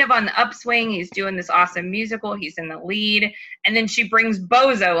kind of on the upswing. He's doing this awesome musical. He's in the lead, and then she brings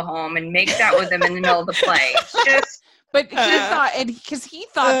Bozo home and makes out with him in the middle of the play. But he thought, and because he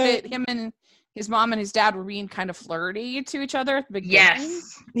thought that him and his mom and his dad were being kind of flirty to each other at the beginning.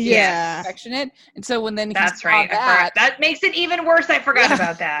 Affectionate. And so when then that's right. That makes it even worse. I forgot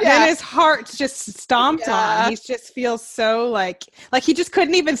about that. And his heart's just stomped on. He just feels so like he just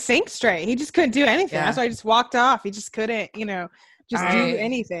couldn't even think straight. He just couldn't do anything. That's why he just walked off. He just couldn't, just do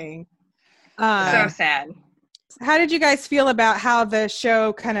anything. So sad. How did you guys feel about how the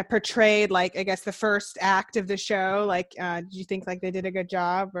show kind of portrayed, I guess, the first act of the show? Did you think they did a good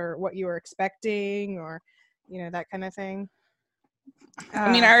job, or what you were expecting, or, that kind of thing? I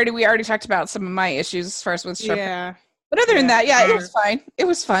mean, we already talked about some of my issues as far as with Sharpay. Yeah. But other than that, it was fine. It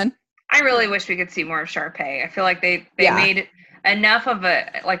was fun. I really wish we could see more of Sharpay. I feel like they made enough of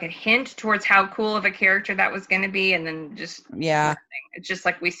a hint towards how cool of a character that was going to be, and then just nothing. It's just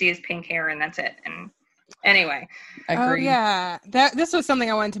we see his pink hair and that's it. And anyway, agree. This was something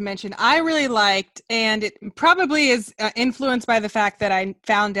I wanted to mention. I really liked, and it probably is influenced by the fact that I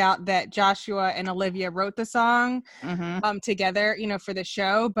found out that Joshua and Olivia wrote the song together, for the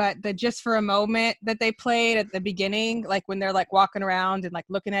show. But the Just for a Moment that they played at the beginning, when they're walking around and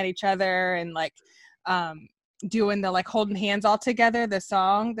looking at each other and doing the holding hands all together, the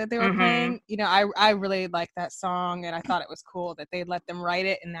song that they were playing, I really liked that song, and I thought it was cool that they let them write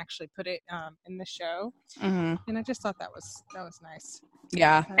it and actually put it in the show. And I just thought that was nice.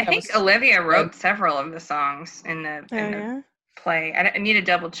 I think Olivia wrote several of the songs in the play. I need to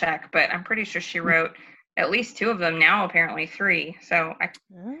double check, but I'm pretty sure she wrote at least 2 of them, now apparently 3. So I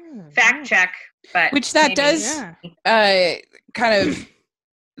fact check, but which that does kind of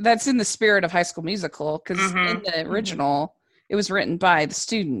that's in the spirit of High School Musical, because in the original, it was written by the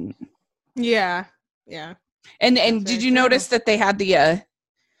student. Yeah. And did you notice that they had the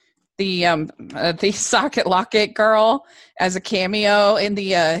Socket Locket girl as a cameo in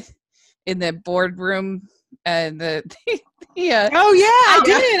the boardroom and the Oh yeah, I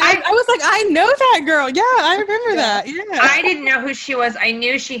did. I was like, I know that girl. Yeah, I remember that. Yeah. I didn't know who she was. I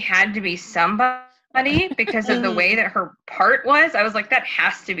knew she had to be somebody because of the way that her part was. I was like, that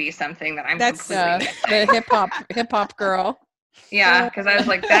has to be something that I'm completely missing. The hip hop girl. Yeah, because I was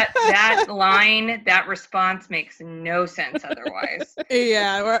like, that line, that response makes no sense otherwise.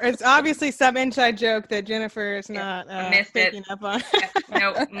 Yeah, well, it's obviously some inside joke that Jennifer is not picking up on.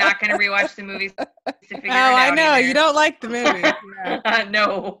 No, not going to rewatch the movies to figure it out. I know, either. you don't like the movie. Yeah.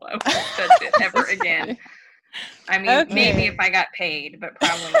 No, I won't touch it ever again. I mean, maybe if I got paid, but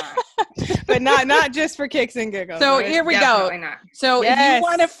probably not. But not just for kicks and giggles. So here we go. Not. So if you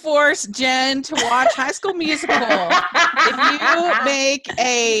want to force Jen to watch High School Musical, if you make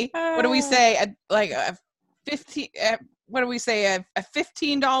a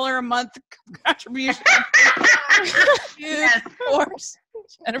 $15 a month contribution, yes. Force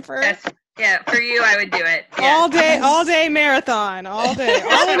Jennifer. Yes. Yeah, for you, I would do it. Yes. All day marathon, all day,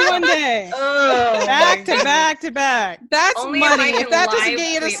 all in one day. Oh, back to back. That's only money. If that doesn't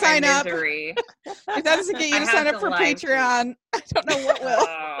get you to sign up, if that doesn't get you to sign up for Patreon, I don't know what will.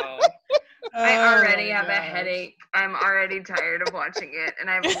 I already have a headache. I'm already tired of watching it, and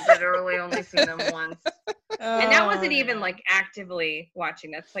I've literally only seen them once. And that wasn't even like actively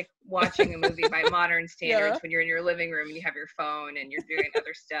watching. That's like watching a movie by modern standards when you're in your living room and you have your phone and you're doing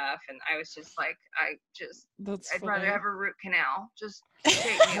other stuff. And I was just like, I'd rather have a root canal. Just take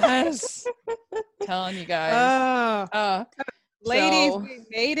me. Yes. Telling you guys. Ladies, we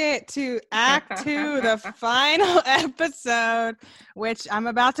made it to Act 2, the final episode, which I'm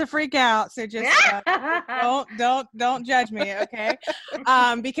about to freak out. So just don't judge me, okay?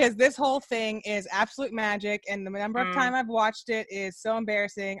 Because this whole thing is absolute magic, and the number of time I've watched it is so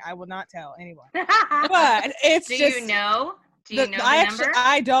embarrassing. I will not tell anyone. But it's Do you know the number?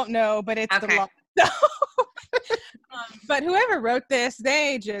 I don't know, but it's the long. But whoever wrote this,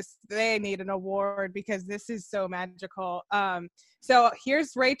 they need an award because this is so magical. So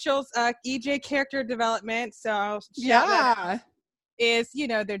here's Rachel's EJ character development. So is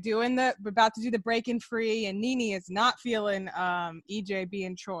they're about to do the breaking free, and Nene is not feeling EJ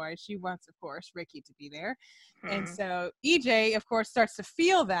being Troy. She wants, of course, Ricky to be there. And so EJ, of course, starts to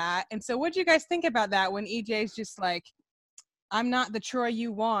feel that. And so what do you guys think about that when EJ's just like, I'm not the Troy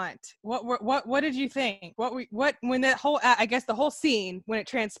you want. What did you think? What when that whole the whole scene when it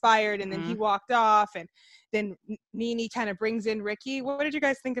transpired and then he walked off and then Nene kind of brings in Ricky. What did you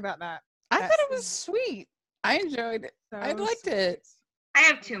guys think about that? I thought it was sweet. I enjoyed it. I liked it. I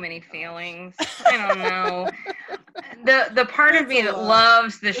have too many feelings. I don't know. The part of me that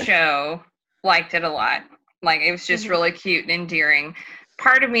loves the show liked it a lot. Like it was just really cute and endearing.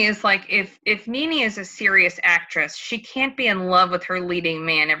 Part of me is like, if Nene is a serious actress, she can't be in love with her leading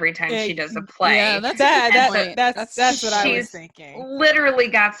man every time she does a play. Yeah, that's what I was thinking. Literally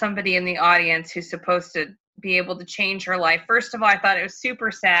got somebody in the audience who's supposed to be able to change her life. First of all, I thought it was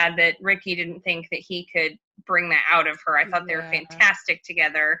super sad that Ricky didn't think that he could bring that out of her. I thought they were fantastic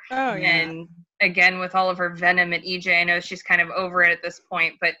together. Oh, yeah. And again, with all of her venom at EJ, I know she's kind of over it at this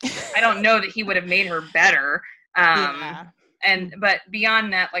point, but I don't know that he would have made her better. But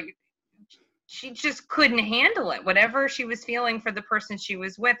beyond that, like, she just couldn't handle it. Whatever she was feeling for the person she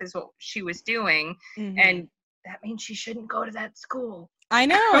was with is what she was doing. And that means she shouldn't go to that school. I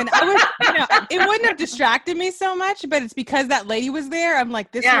know. And I was, it wouldn't have distracted me so much, but it's because that lady was there. I'm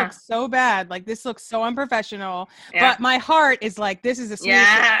like, this looks so bad. Like, this looks so unprofessional. But my heart is like, this is a sweet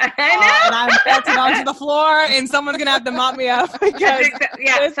I know. And I'm melting onto the floor and someone's going to have to mop me up. Because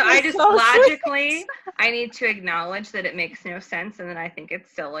so I just logically, I need to acknowledge that it makes no sense and that I think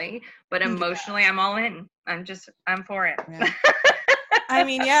it's silly. But emotionally, I'm all in. I'm for it. Yeah. I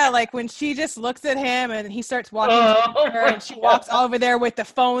mean, like when she just looks at him and he starts walking to her and she walks over there with the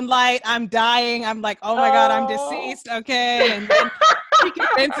phone light, I'm dying. I'm like, oh my God, I'm deceased. Okay. And then she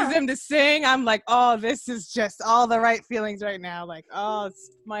convinces him to sing. I'm like, oh, this is just all the right feelings right now. Like,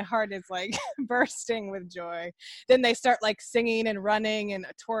 my heart is like bursting with joy. Then they start like singing and running and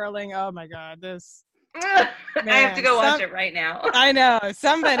twirling. Oh my God, this. Man, I have to go watch it right now. I know.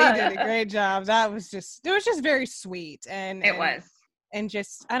 Somebody did a great job. It was just very sweet. And it was. And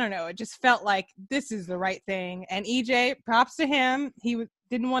just, I don't know, it just felt like this is the right thing. And EJ, props to him. He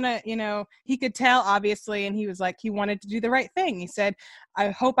didn't want to, he could tell, obviously, and he was like, he wanted to do the right thing. He said, I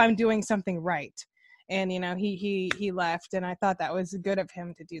hope I'm doing something right. And, he left. And I thought that was good of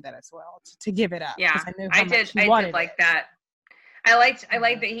him to do that as well, to give it up. Yeah, I did like that. I liked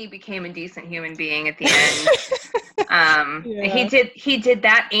that he became a decent human being at the end. He did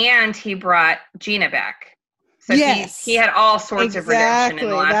that, and he brought Gina back. So he had all sorts of redemption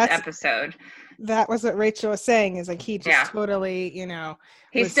in the last episode. that was what Rachel was saying, is like he just totally,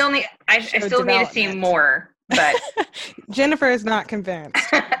 he still need. I still need to see more, but Jennifer is not convinced.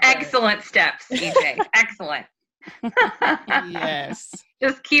 Excellent steps, EJ. Excellent. Yes.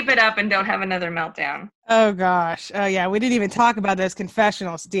 Just keep it up and don't have another meltdown. Oh gosh. Oh yeah. We didn't even talk about those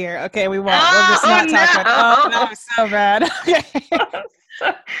confessionals, dear. Okay, we won't. We'll just not talk about. Oh, that was so bad. Okay.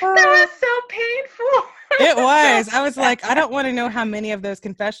 That was so painful. It was. I was like, I don't want to know how many of those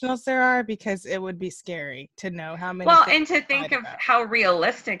confessionals there are, because it would be scary to know how many. Well, and to think of how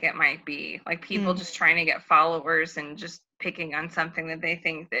realistic it might be, like people just trying to get followers and just picking on something that they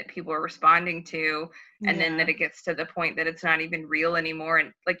think that people are responding to, and then that it gets to the point that it's not even real anymore,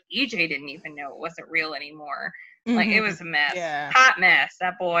 and like EJ didn't even know it wasn't real anymore. Like it was a mess. Hot mess.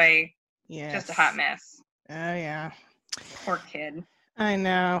 That boy. Yeah. Just a hot mess. Oh yeah. Poor kid. I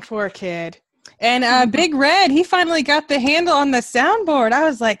know, poor kid. And Big Red, he finally got the handle on the soundboard. I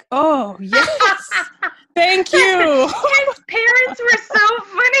was like, oh yes, thank you. His parents were so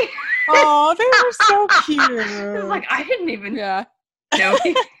funny. Oh, they were so cute. I was like, I didn't even know. But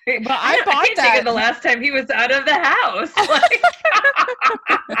I bought that. Think of the last time he was out of the house. Like,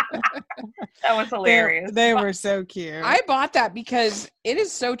 that was hilarious. They were so cute. I bought that because it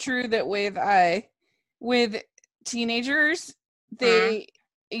is so true that with teenagers,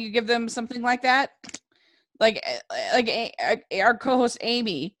 you give them something like that, like our co-host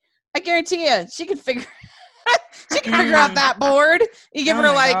Amy. I guarantee you, she can figure out that board. You give her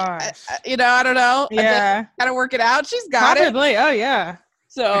I don't know, how to work it out. She's got probably. Oh yeah.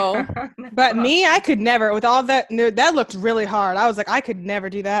 So, but me, I could never, with all that. No, that looked really hard. I was like, I could never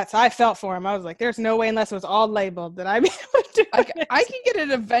do that. So I felt for him. I was like, there's no way, unless it was all labeled, that I'd be able to do it. I can get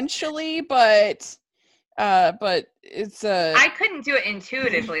it eventually, but it's I couldn't do it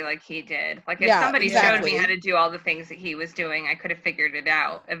intuitively like he did. Like if somebody showed me how to do all the things that he was doing, I could have figured it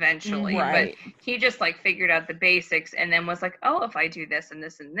out eventually. Right. But he just like figured out the basics and then was like, oh, if I do this and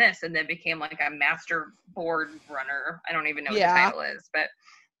this and this, and then became like a master board runner. I don't even know what the title is, but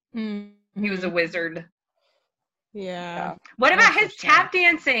he was a wizard. Yeah. What about his tap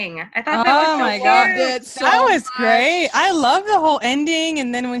dancing? I thought that was so my God. That was great. I love the whole ending.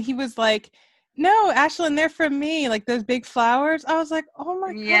 And then when he was like, no, Ashlyn, they're from me. Like those big flowers. I was like, oh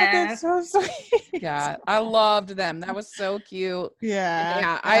my God, that's so sweet. Yeah, I loved them. That was so cute.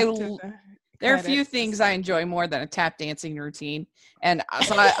 Yeah. There are a few things I enjoy more than a tap dancing routine. And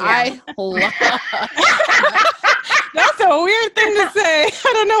so I love That's a weird thing to say.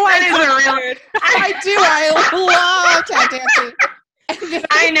 I don't know why it's so weird. I do. I love tap dancing.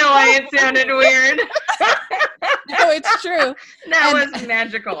 I know why it sounded weird. No, it's true. That was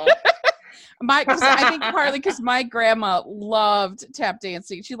magical. I think partly because my grandma loved tap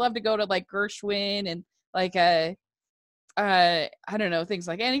dancing. She loved to go to like Gershwin and like I don't know, things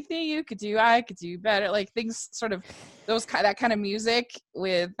like anything you could do, I could do better. Like things sort of that kind of music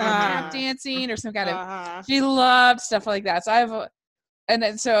with tap dancing or some kind of. She loved stuff like that. So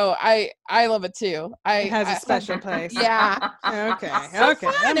I love it too. It has a special place. Yeah. Okay. So okay.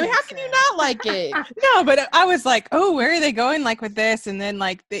 I mean, how can you not like it? No, but I was like, oh, where are they going? Like with this, and then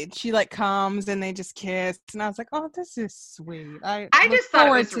like she like comes and they just kiss, and I was like, oh, this is sweet. I just thought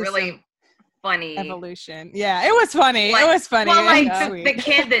it was really funny evolution. Yeah, it was funny. It was funny. Well, like the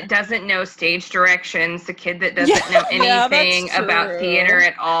kid that doesn't know stage directions, the kid that doesn't know anything about theater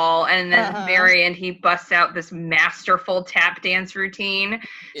at all, and then at the very end he busts out this masterful tap dance routine.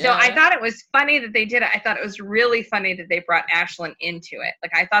 Yeah. So I thought it was funny that they did it. I thought it was really funny that they brought Ashlyn into it.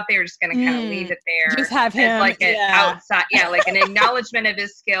 Like I thought they were just going to kind of leave it there, just have him as like an outside, like an acknowledgement of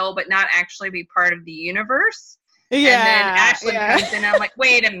his skill, but not actually be part of the universe. Yeah, and then Ashlyn comes in, and I'm like,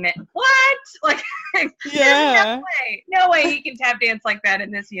 wait a minute, what? Like, no way he can tap dance like that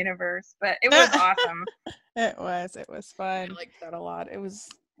in this universe. But it was awesome. It was fun. I liked that a lot.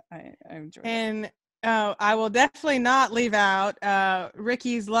 I enjoyed it. And I will definitely not leave out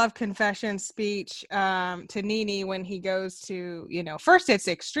Ricky's love confession speech to Nene when he goes to, first it's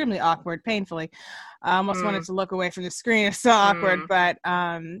extremely awkward, painfully. I almost wanted to look away from the screen. It's so awkward. But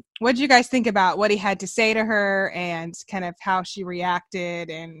what did you guys think about what he had to say to her and kind of how she reacted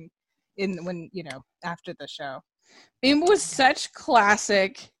and after the show? It was such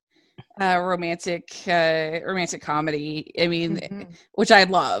classic romantic comedy. I mean, which I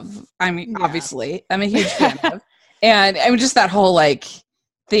love. I mean, obviously, I'm a huge fan of. And I mean, just that whole like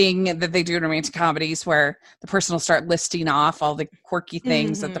thing that they do in romantic comedies where the person will start listing off all the quirky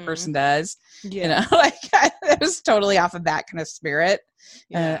things that the person does. Yeah. You know, like it was totally off of that kind of spirit.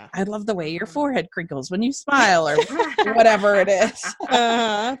 Yeah. I love the way your forehead crinkles when you smile or whatever it is.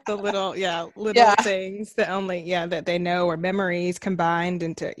 The little things that only, that they know, or memories combined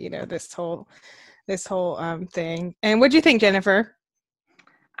into, this whole thing. And what'd you think, Jennifer?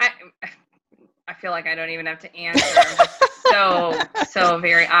 I feel like I don't even have to answer. so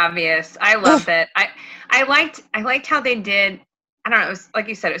very obvious. I loved it. I liked how they did. I don't know. It was like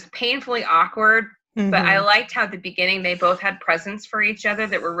you said, it was painfully awkward, but I liked how at the beginning they both had presents for each other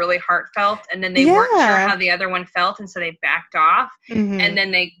that were really heartfelt, and then they weren't sure how the other one felt, and so they backed off, and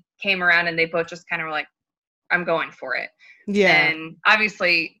then they came around and they both just kind of were like, "I'm going for it." Yeah. And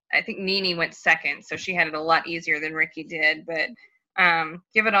obviously, I think Nene went second, so she had it a lot easier than Ricky did, but.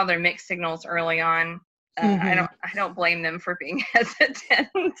 Given all their mixed signals early on, I don't blame them for being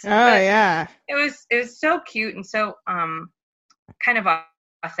hesitant. It was so cute and so kind of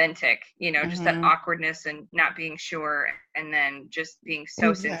authentic, just that awkwardness and not being sure, and then just being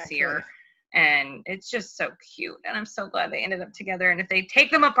so sincere. And it's just so cute, and I'm so glad they ended up together. And if they take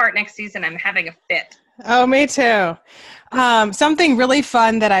them apart next season, I'm having a fit. Oh, me too. Something really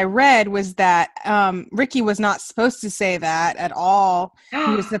fun that I read was that Ricky was not supposed to say that at all.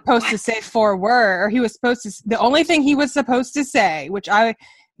 He was supposed to say 4 words, or he was supposed to. The only thing he was supposed to say,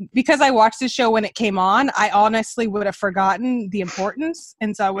 because I watched the show when it came on, I honestly would have forgotten the importance,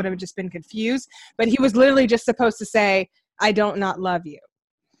 and so I would have just been confused. But he was literally just supposed to say, "I don't not love you."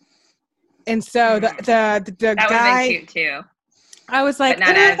 And so the that guy would have been cute too. I was like,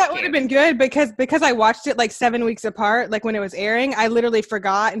 that would have been good because I watched it like 7 weeks apart, like when it was airing. I literally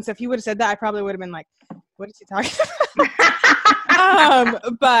forgot, and so if he would have said that, I probably would have been like, "What is he talking about?"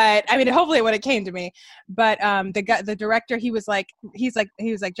 But I mean, hopefully it would have came to me. But the director, he's like,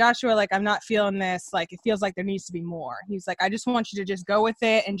 "Joshua, like, I'm not feeling this. Like, it feels like there needs to be more." He's like, "I just want you to just go with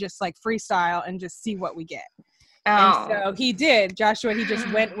it and just like freestyle and just see what we get." And so he did. Joshua, he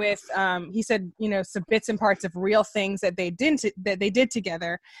just went with he said, some bits and parts of real things that they did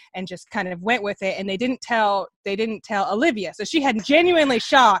together, and just kind of went with it. And they didn't tell Olivia. So she had genuinely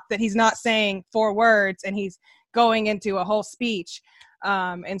shocked that he's not saying 4 words and he's going into a whole speech.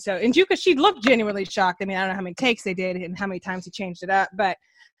 And Juka, she looked genuinely shocked. I mean, I don't know how many takes they did and how many times he changed it up, but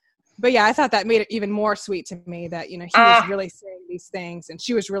yeah, I thought that made it even more sweet to me that, he was really saying these things, and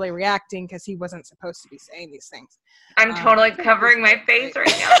she was really reacting because he wasn't supposed to be saying these things. I'm totally covering my face right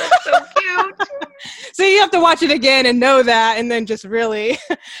now. That's so cute. So you have to watch it again and know that, and then just really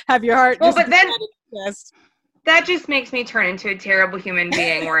have your heart. Well, but then that just makes me turn into a terrible human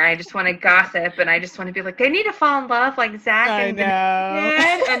being where I just want to gossip and I just want to be like, they need to fall in love like Zach and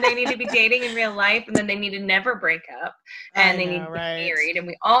Ben, and they need to be dating in real life, and then they need to never break up, and they need to be married, and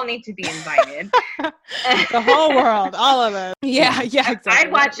we all need to be invited. The whole world, all of us. Yeah, exactly.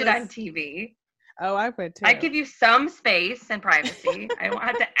 I'd watch it on TV. Oh, I would too. I'd give you some space and privacy. I don't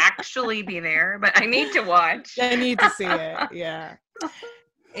have to actually be there, but I need to watch. I need to see it, yeah.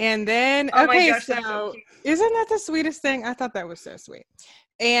 And then, so isn't that the sweetest thing? I thought that was so sweet.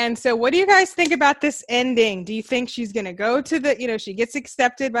 And so what do you guys think about this ending? Do you think she's going to go to she gets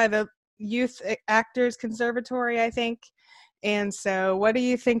accepted by the Youth Actors Conservatory, I think. And so what do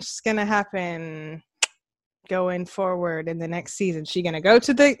you think is going to happen going forward in the next season? Is she going to go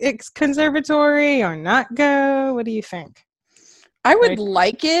to the conservatory or not go? What do you think? I would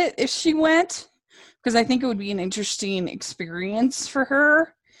like it if she went, because I think it would be an interesting experience for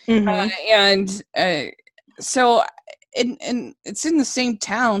her. So it's in the same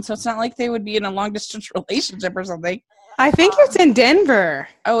town, so it's not like they would be in a long distance relationship or something. I think it's in Denver.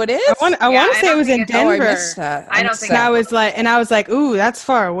 Oh, it is? I want to say it was in Denver. I missed that. I don't think I was like, ooh, that's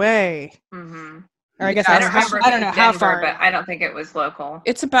far away. Mm-hmm. Or I guess I don't know how far, but I don't think it was local.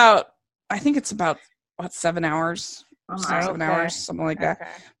 It's about 7 hours, 7 hours, something like that.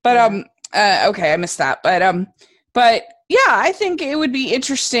 But okay, I missed that. But yeah, I think it would be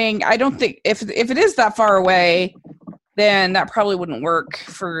interesting. I don't think if it is that far away, then that probably wouldn't work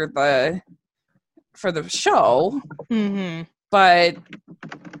for the show. Mm-hmm. But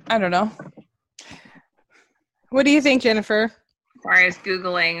I don't know. What do you think, Jennifer? As far as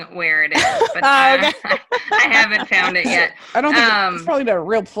Googling where it is, but I haven't found it yet. I don't think it's probably not a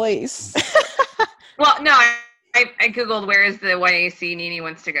real place. Well, no, I Googled where is the YAC Nene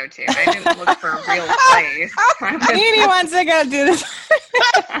wants to go to. I didn't look for a real place. Nene wants to go do this.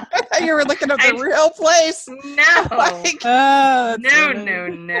 I thought you were looking up the real place. No.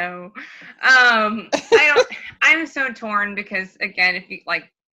 No. I'm so torn because, again, if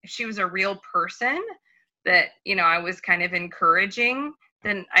she was a real person that, I was kind of encouraging,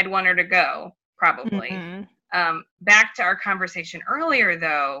 then I'd want her to go, probably. Mm-hmm. Back to our conversation earlier,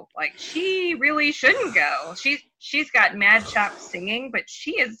 though, like, she really shouldn't go. She's got mad chops singing, but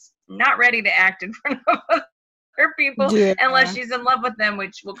she is not ready to act in front of other people unless she's in love with them,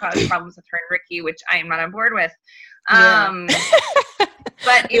 which will cause problems with her and Ricky, which I am not on board with.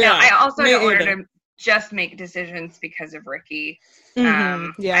 But, you know, I also don't want her to just make decisions because of Ricky.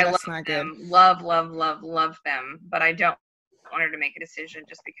 Mm-hmm. I love not them. good. Love them. But I don't want her to make a decision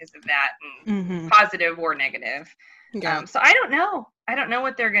just because of that, and positive or negative. So I don't know. I don't know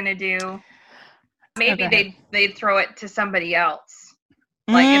what they're going to do. Maybe they'd throw it to somebody else.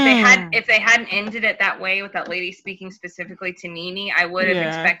 Like if they hadn't ended it that way with that lady speaking specifically to Nene, I would have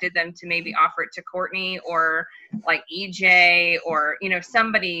expected them to maybe offer it to Courtney or like EJ or, you know,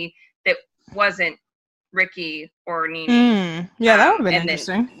 somebody that wasn't Ricky or Nene. That would have been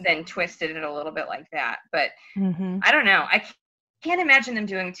interesting. Then twisted it a little bit like that. But I don't know. I can't imagine them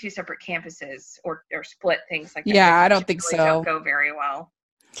doing 2 separate campuses or split things like that. Yeah, I don't think so. Don't go very well.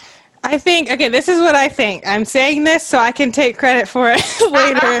 I think, this is what I think. I'm saying this so I can take credit for it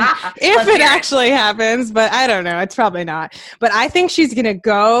later if it actually happens, but I don't know. It's probably not. But I think she's going to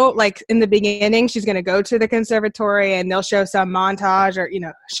go, like, in the beginning, she's going to go to the conservatory and they'll show some montage or, you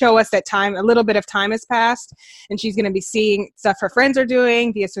know, show us that a little bit of time has passed, and she's going to be seeing stuff her friends are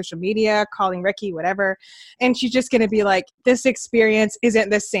doing via social media, calling Ricky, whatever. And she's just going to be like, this experience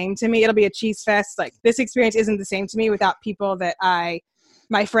isn't the same to me. It'll be a cheese fest. Like, this experience isn't the same to me without people that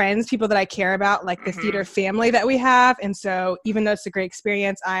my friends, people that I care about, like the theater family that we have. And so even though it's a great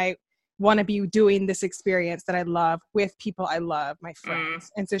experience, I want to be doing this experience that I love with people I love, my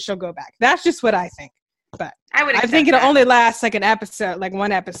friends. And so she'll go back. That's just what I think. But I think it'll only last like an episode, like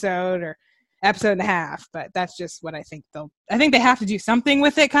 1 episode or episode and a half. But that's just what I think I think they have to do something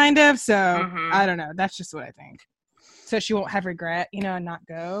with it, kind of. So I don't know. That's just what I think. So she won't have regret, you know, and not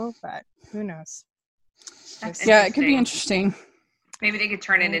go. But who knows? It could be interesting. Maybe they could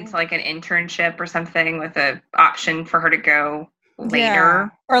turn it into like an internship or something with an option for her to go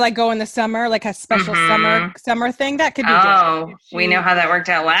later. Or like go in the summer, like a special summer thing. That could be good. We know how that worked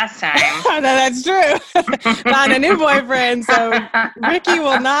out last time. That's true. Not a new boyfriend, so Ricky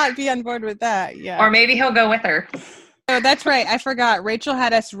will not be on board with that. Yeah. Or maybe he'll go with her. Oh, that's right. I forgot. Rachel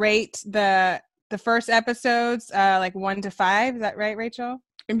had us rate the first episodes like 1 to 5. Is that right, Rachel?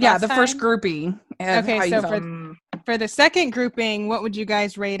 Yeah, the first grouping. Okay, so for the second grouping, what would you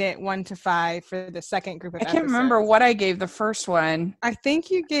guys rate it 1 to 5 for the second group of episodes? I can't remember what I gave the first one. I think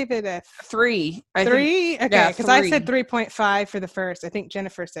you gave it a 3. 3? Okay, because I said 3.5 for the first. I think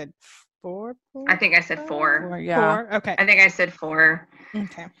Jennifer said 4. I think I said 4. 4, okay. I think I said 4.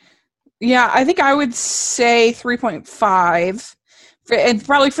 Okay. Yeah, I think I would say 3.5. And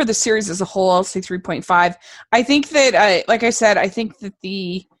probably for the series as a whole, I'll say 3.5. I think that, like I said, I think that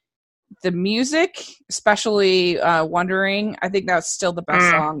the music, especially Wondering, I think that's still the best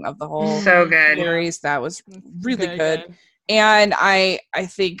song of the whole series. That was really good. And I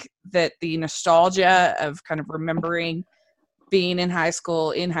think that the nostalgia of kind of remembering being in high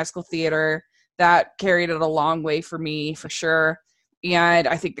school theater, that carried it a long way for me, for sure. And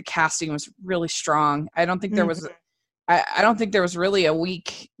I think the casting was really strong. I don't think there was I don't think there was really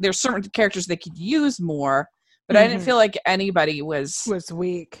there's certain characters they could use more, but I didn't feel like anybody was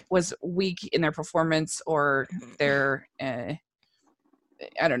weak in their performance or their, I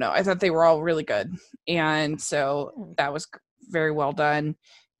don't know. I thought they were all really good. And so that was very well done.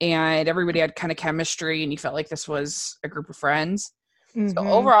 And everybody had kind of chemistry, and you felt like this was a group of friends. So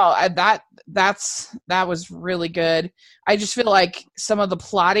overall, that was really good. I just feel like some of the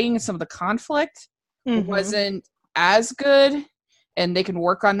plotting, some of the conflict wasn't as good, and they can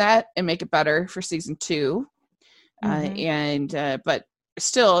work on that and make it better for season 2. But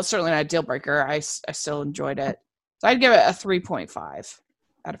still, certainly not a deal breaker. I still enjoyed it. So I'd give it a 3.5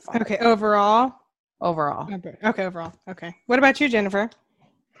 out of 5. Okay, overall. Okay, overall. Okay. What about you, Jennifer?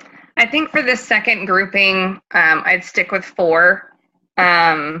 I think for the second grouping, I'd stick with 4.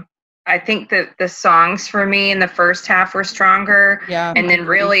 I think that the songs for me in the first half were stronger. Yeah. And then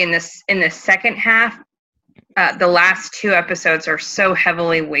really in the second half, the last 2 episodes are so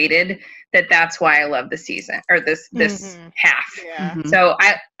heavily weighted that's why I love the season, or this half. Yeah. So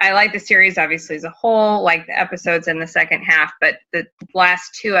I like the series obviously as a whole, like the episodes in the second half, but the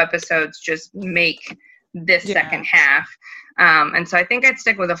last 2 episodes just make this second half. And so I think I'd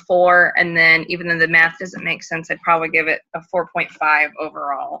stick with a 4, and then even though the math doesn't make sense, I'd probably give it a 4.5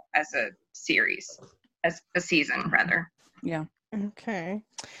 overall as a series, as a season rather. Yeah. Okay.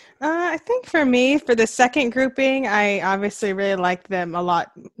 I think for me, for the second grouping, I obviously really liked them a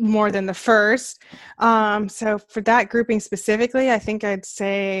lot more than the first. So for that grouping specifically, I think I'd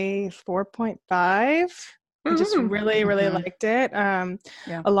say 4.5. I just really, really liked it a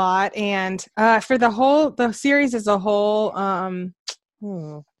lot. And for the series as a whole, I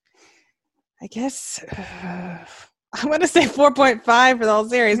guess I want to say 4.5 for the whole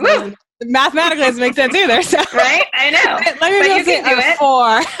series. Mathematically doesn't make sense either. So. Right? I know. Let me say a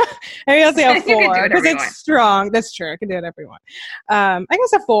 4. Maybe I'll say a 4 because it's strong. That's true. I can do it every one. I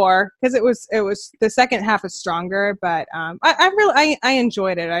guess a 4 because it was the second half was stronger, but I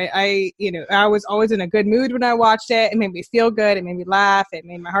enjoyed it. I was always in a good mood when I watched it. It made me feel good. It made me laugh. It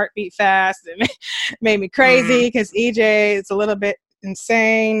made my heart beat fast. It made me crazy because EJ is a little bit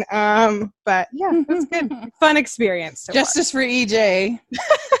insane. But yeah, it was good. Fun experience. Justice for EJ.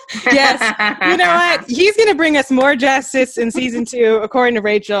 Yes. You know what? He's going to bring us more justice in season 2, according to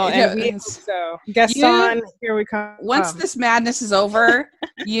Rachel. And we hope so. Gaston, here we come. Once this madness is over,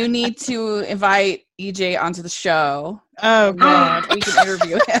 you need to invite EJ onto the show. Oh, God. We can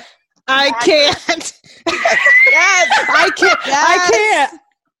interview him. I can't. Yes. I can't. Yes. I can't.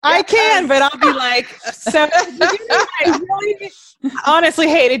 I can, but I'll be like, so I really honestly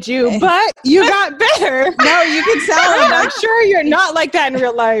hated you, but you got better. No, you can tell him. I'm sure you're not like that in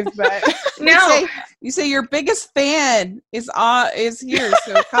real life, but no. You say your biggest fan is here,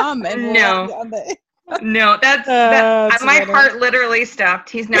 so come and No, that's my heart literally stopped.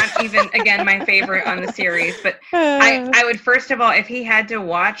 He's not even again my favorite on the series, but I would first of all, if he had to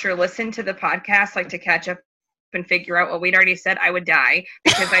watch or listen to the podcast, like to catch up and figure out what we'd already said, I would die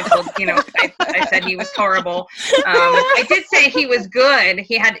because I told I said he was horrible. I did say he was good.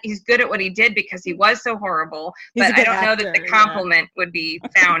 He's good at what he did because he was so horrible. But I don't know that the compliment would be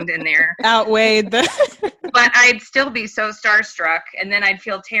found in there. Outweighed the. But I'd still be so starstruck, and then I'd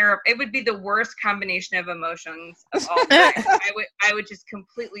feel terrible. It would be the worst combination of emotions of all time. I would just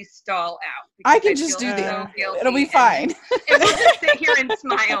completely stall out. I can just do it'll be fine. And we'll just sit here and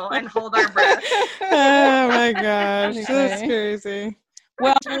smile and hold our breath. Oh my gosh, that's crazy.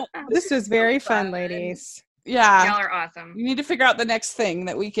 Well, this was very fun, ladies. Yeah, y'all are awesome. You need to figure out the next thing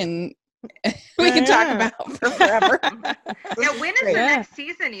that we can talk about for forever. Now, when is the next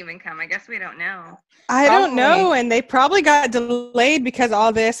season even come? I guess we don't know. I don't know, and they probably got delayed because of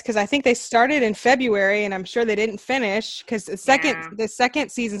all this. Because I think they started in February, and I'm sure they didn't finish. Because the second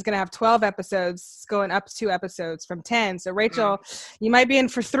season is going to have 12 episodes, going up 2 episodes from 10. So Rachel, you might be in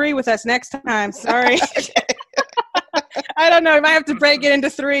for 3 with us next time. Sorry. I don't know. You might have to break it into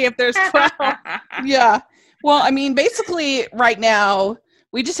 3 if there's 12. Yeah. Well, I mean, basically, right now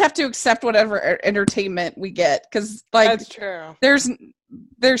we just have to accept whatever entertainment we get because, like, that's true.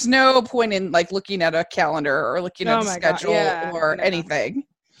 There's no point in like looking at a calendar or looking at the schedule or anything.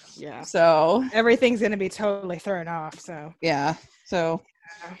 Yeah. So everything's gonna be totally thrown off. So yeah. So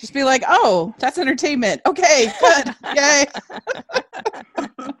just be like, oh, that's entertainment. Okay, good. Yay.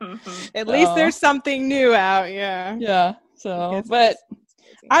 At least there's something new out. Yeah. Yeah. So, but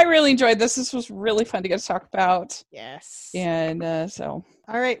I really enjoyed this. This was really fun to get to talk about. Yes. And so.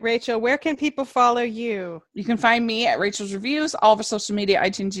 All right, Rachel, where can people follow you? You can find me at Rachel's Reviews, all of our social media,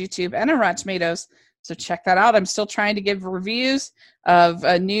 iTunes, YouTube, and on Rotten Tomatoes. So check that out. I'm still trying to give reviews of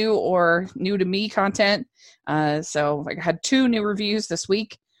new or new to me content. So I had 2 new reviews this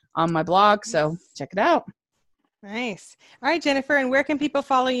week on my blog. So check it out. Nice. All right, Jennifer, and where can people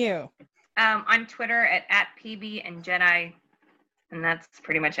follow you? On Twitter at PB and Jedi. And that's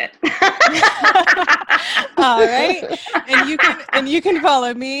pretty much it. All right. And you can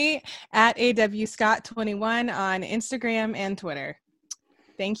follow me at AWScott21 on Instagram and Twitter.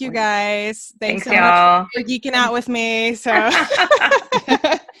 Thank you guys. Thanks so y'all. much for geeking out with me. So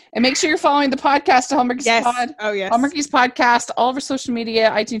and make sure you're following the podcast to Hallmarkies Pod. Oh yes. Hallmarkies Podcast, all over social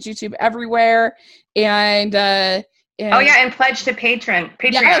media, iTunes, YouTube, everywhere. And and pledge to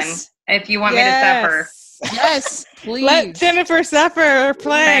Patreon if you want me to suffer. Yes, please. Let Jennifer suffer.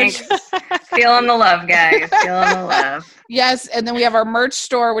 Pledge. Thanks. Feeling the love, guys. Feeling the love. Yes, and then we have our merch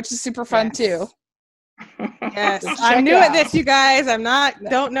store, which is super fun too. Yes, I'm new at this, you guys.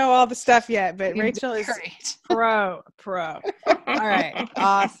 Don't know all the stuff yet, but Rachel is pro. All right,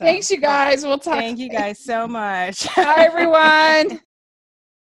 awesome. Thanks, you guys. We'll talk. Thank you guys so much. Bye, everyone.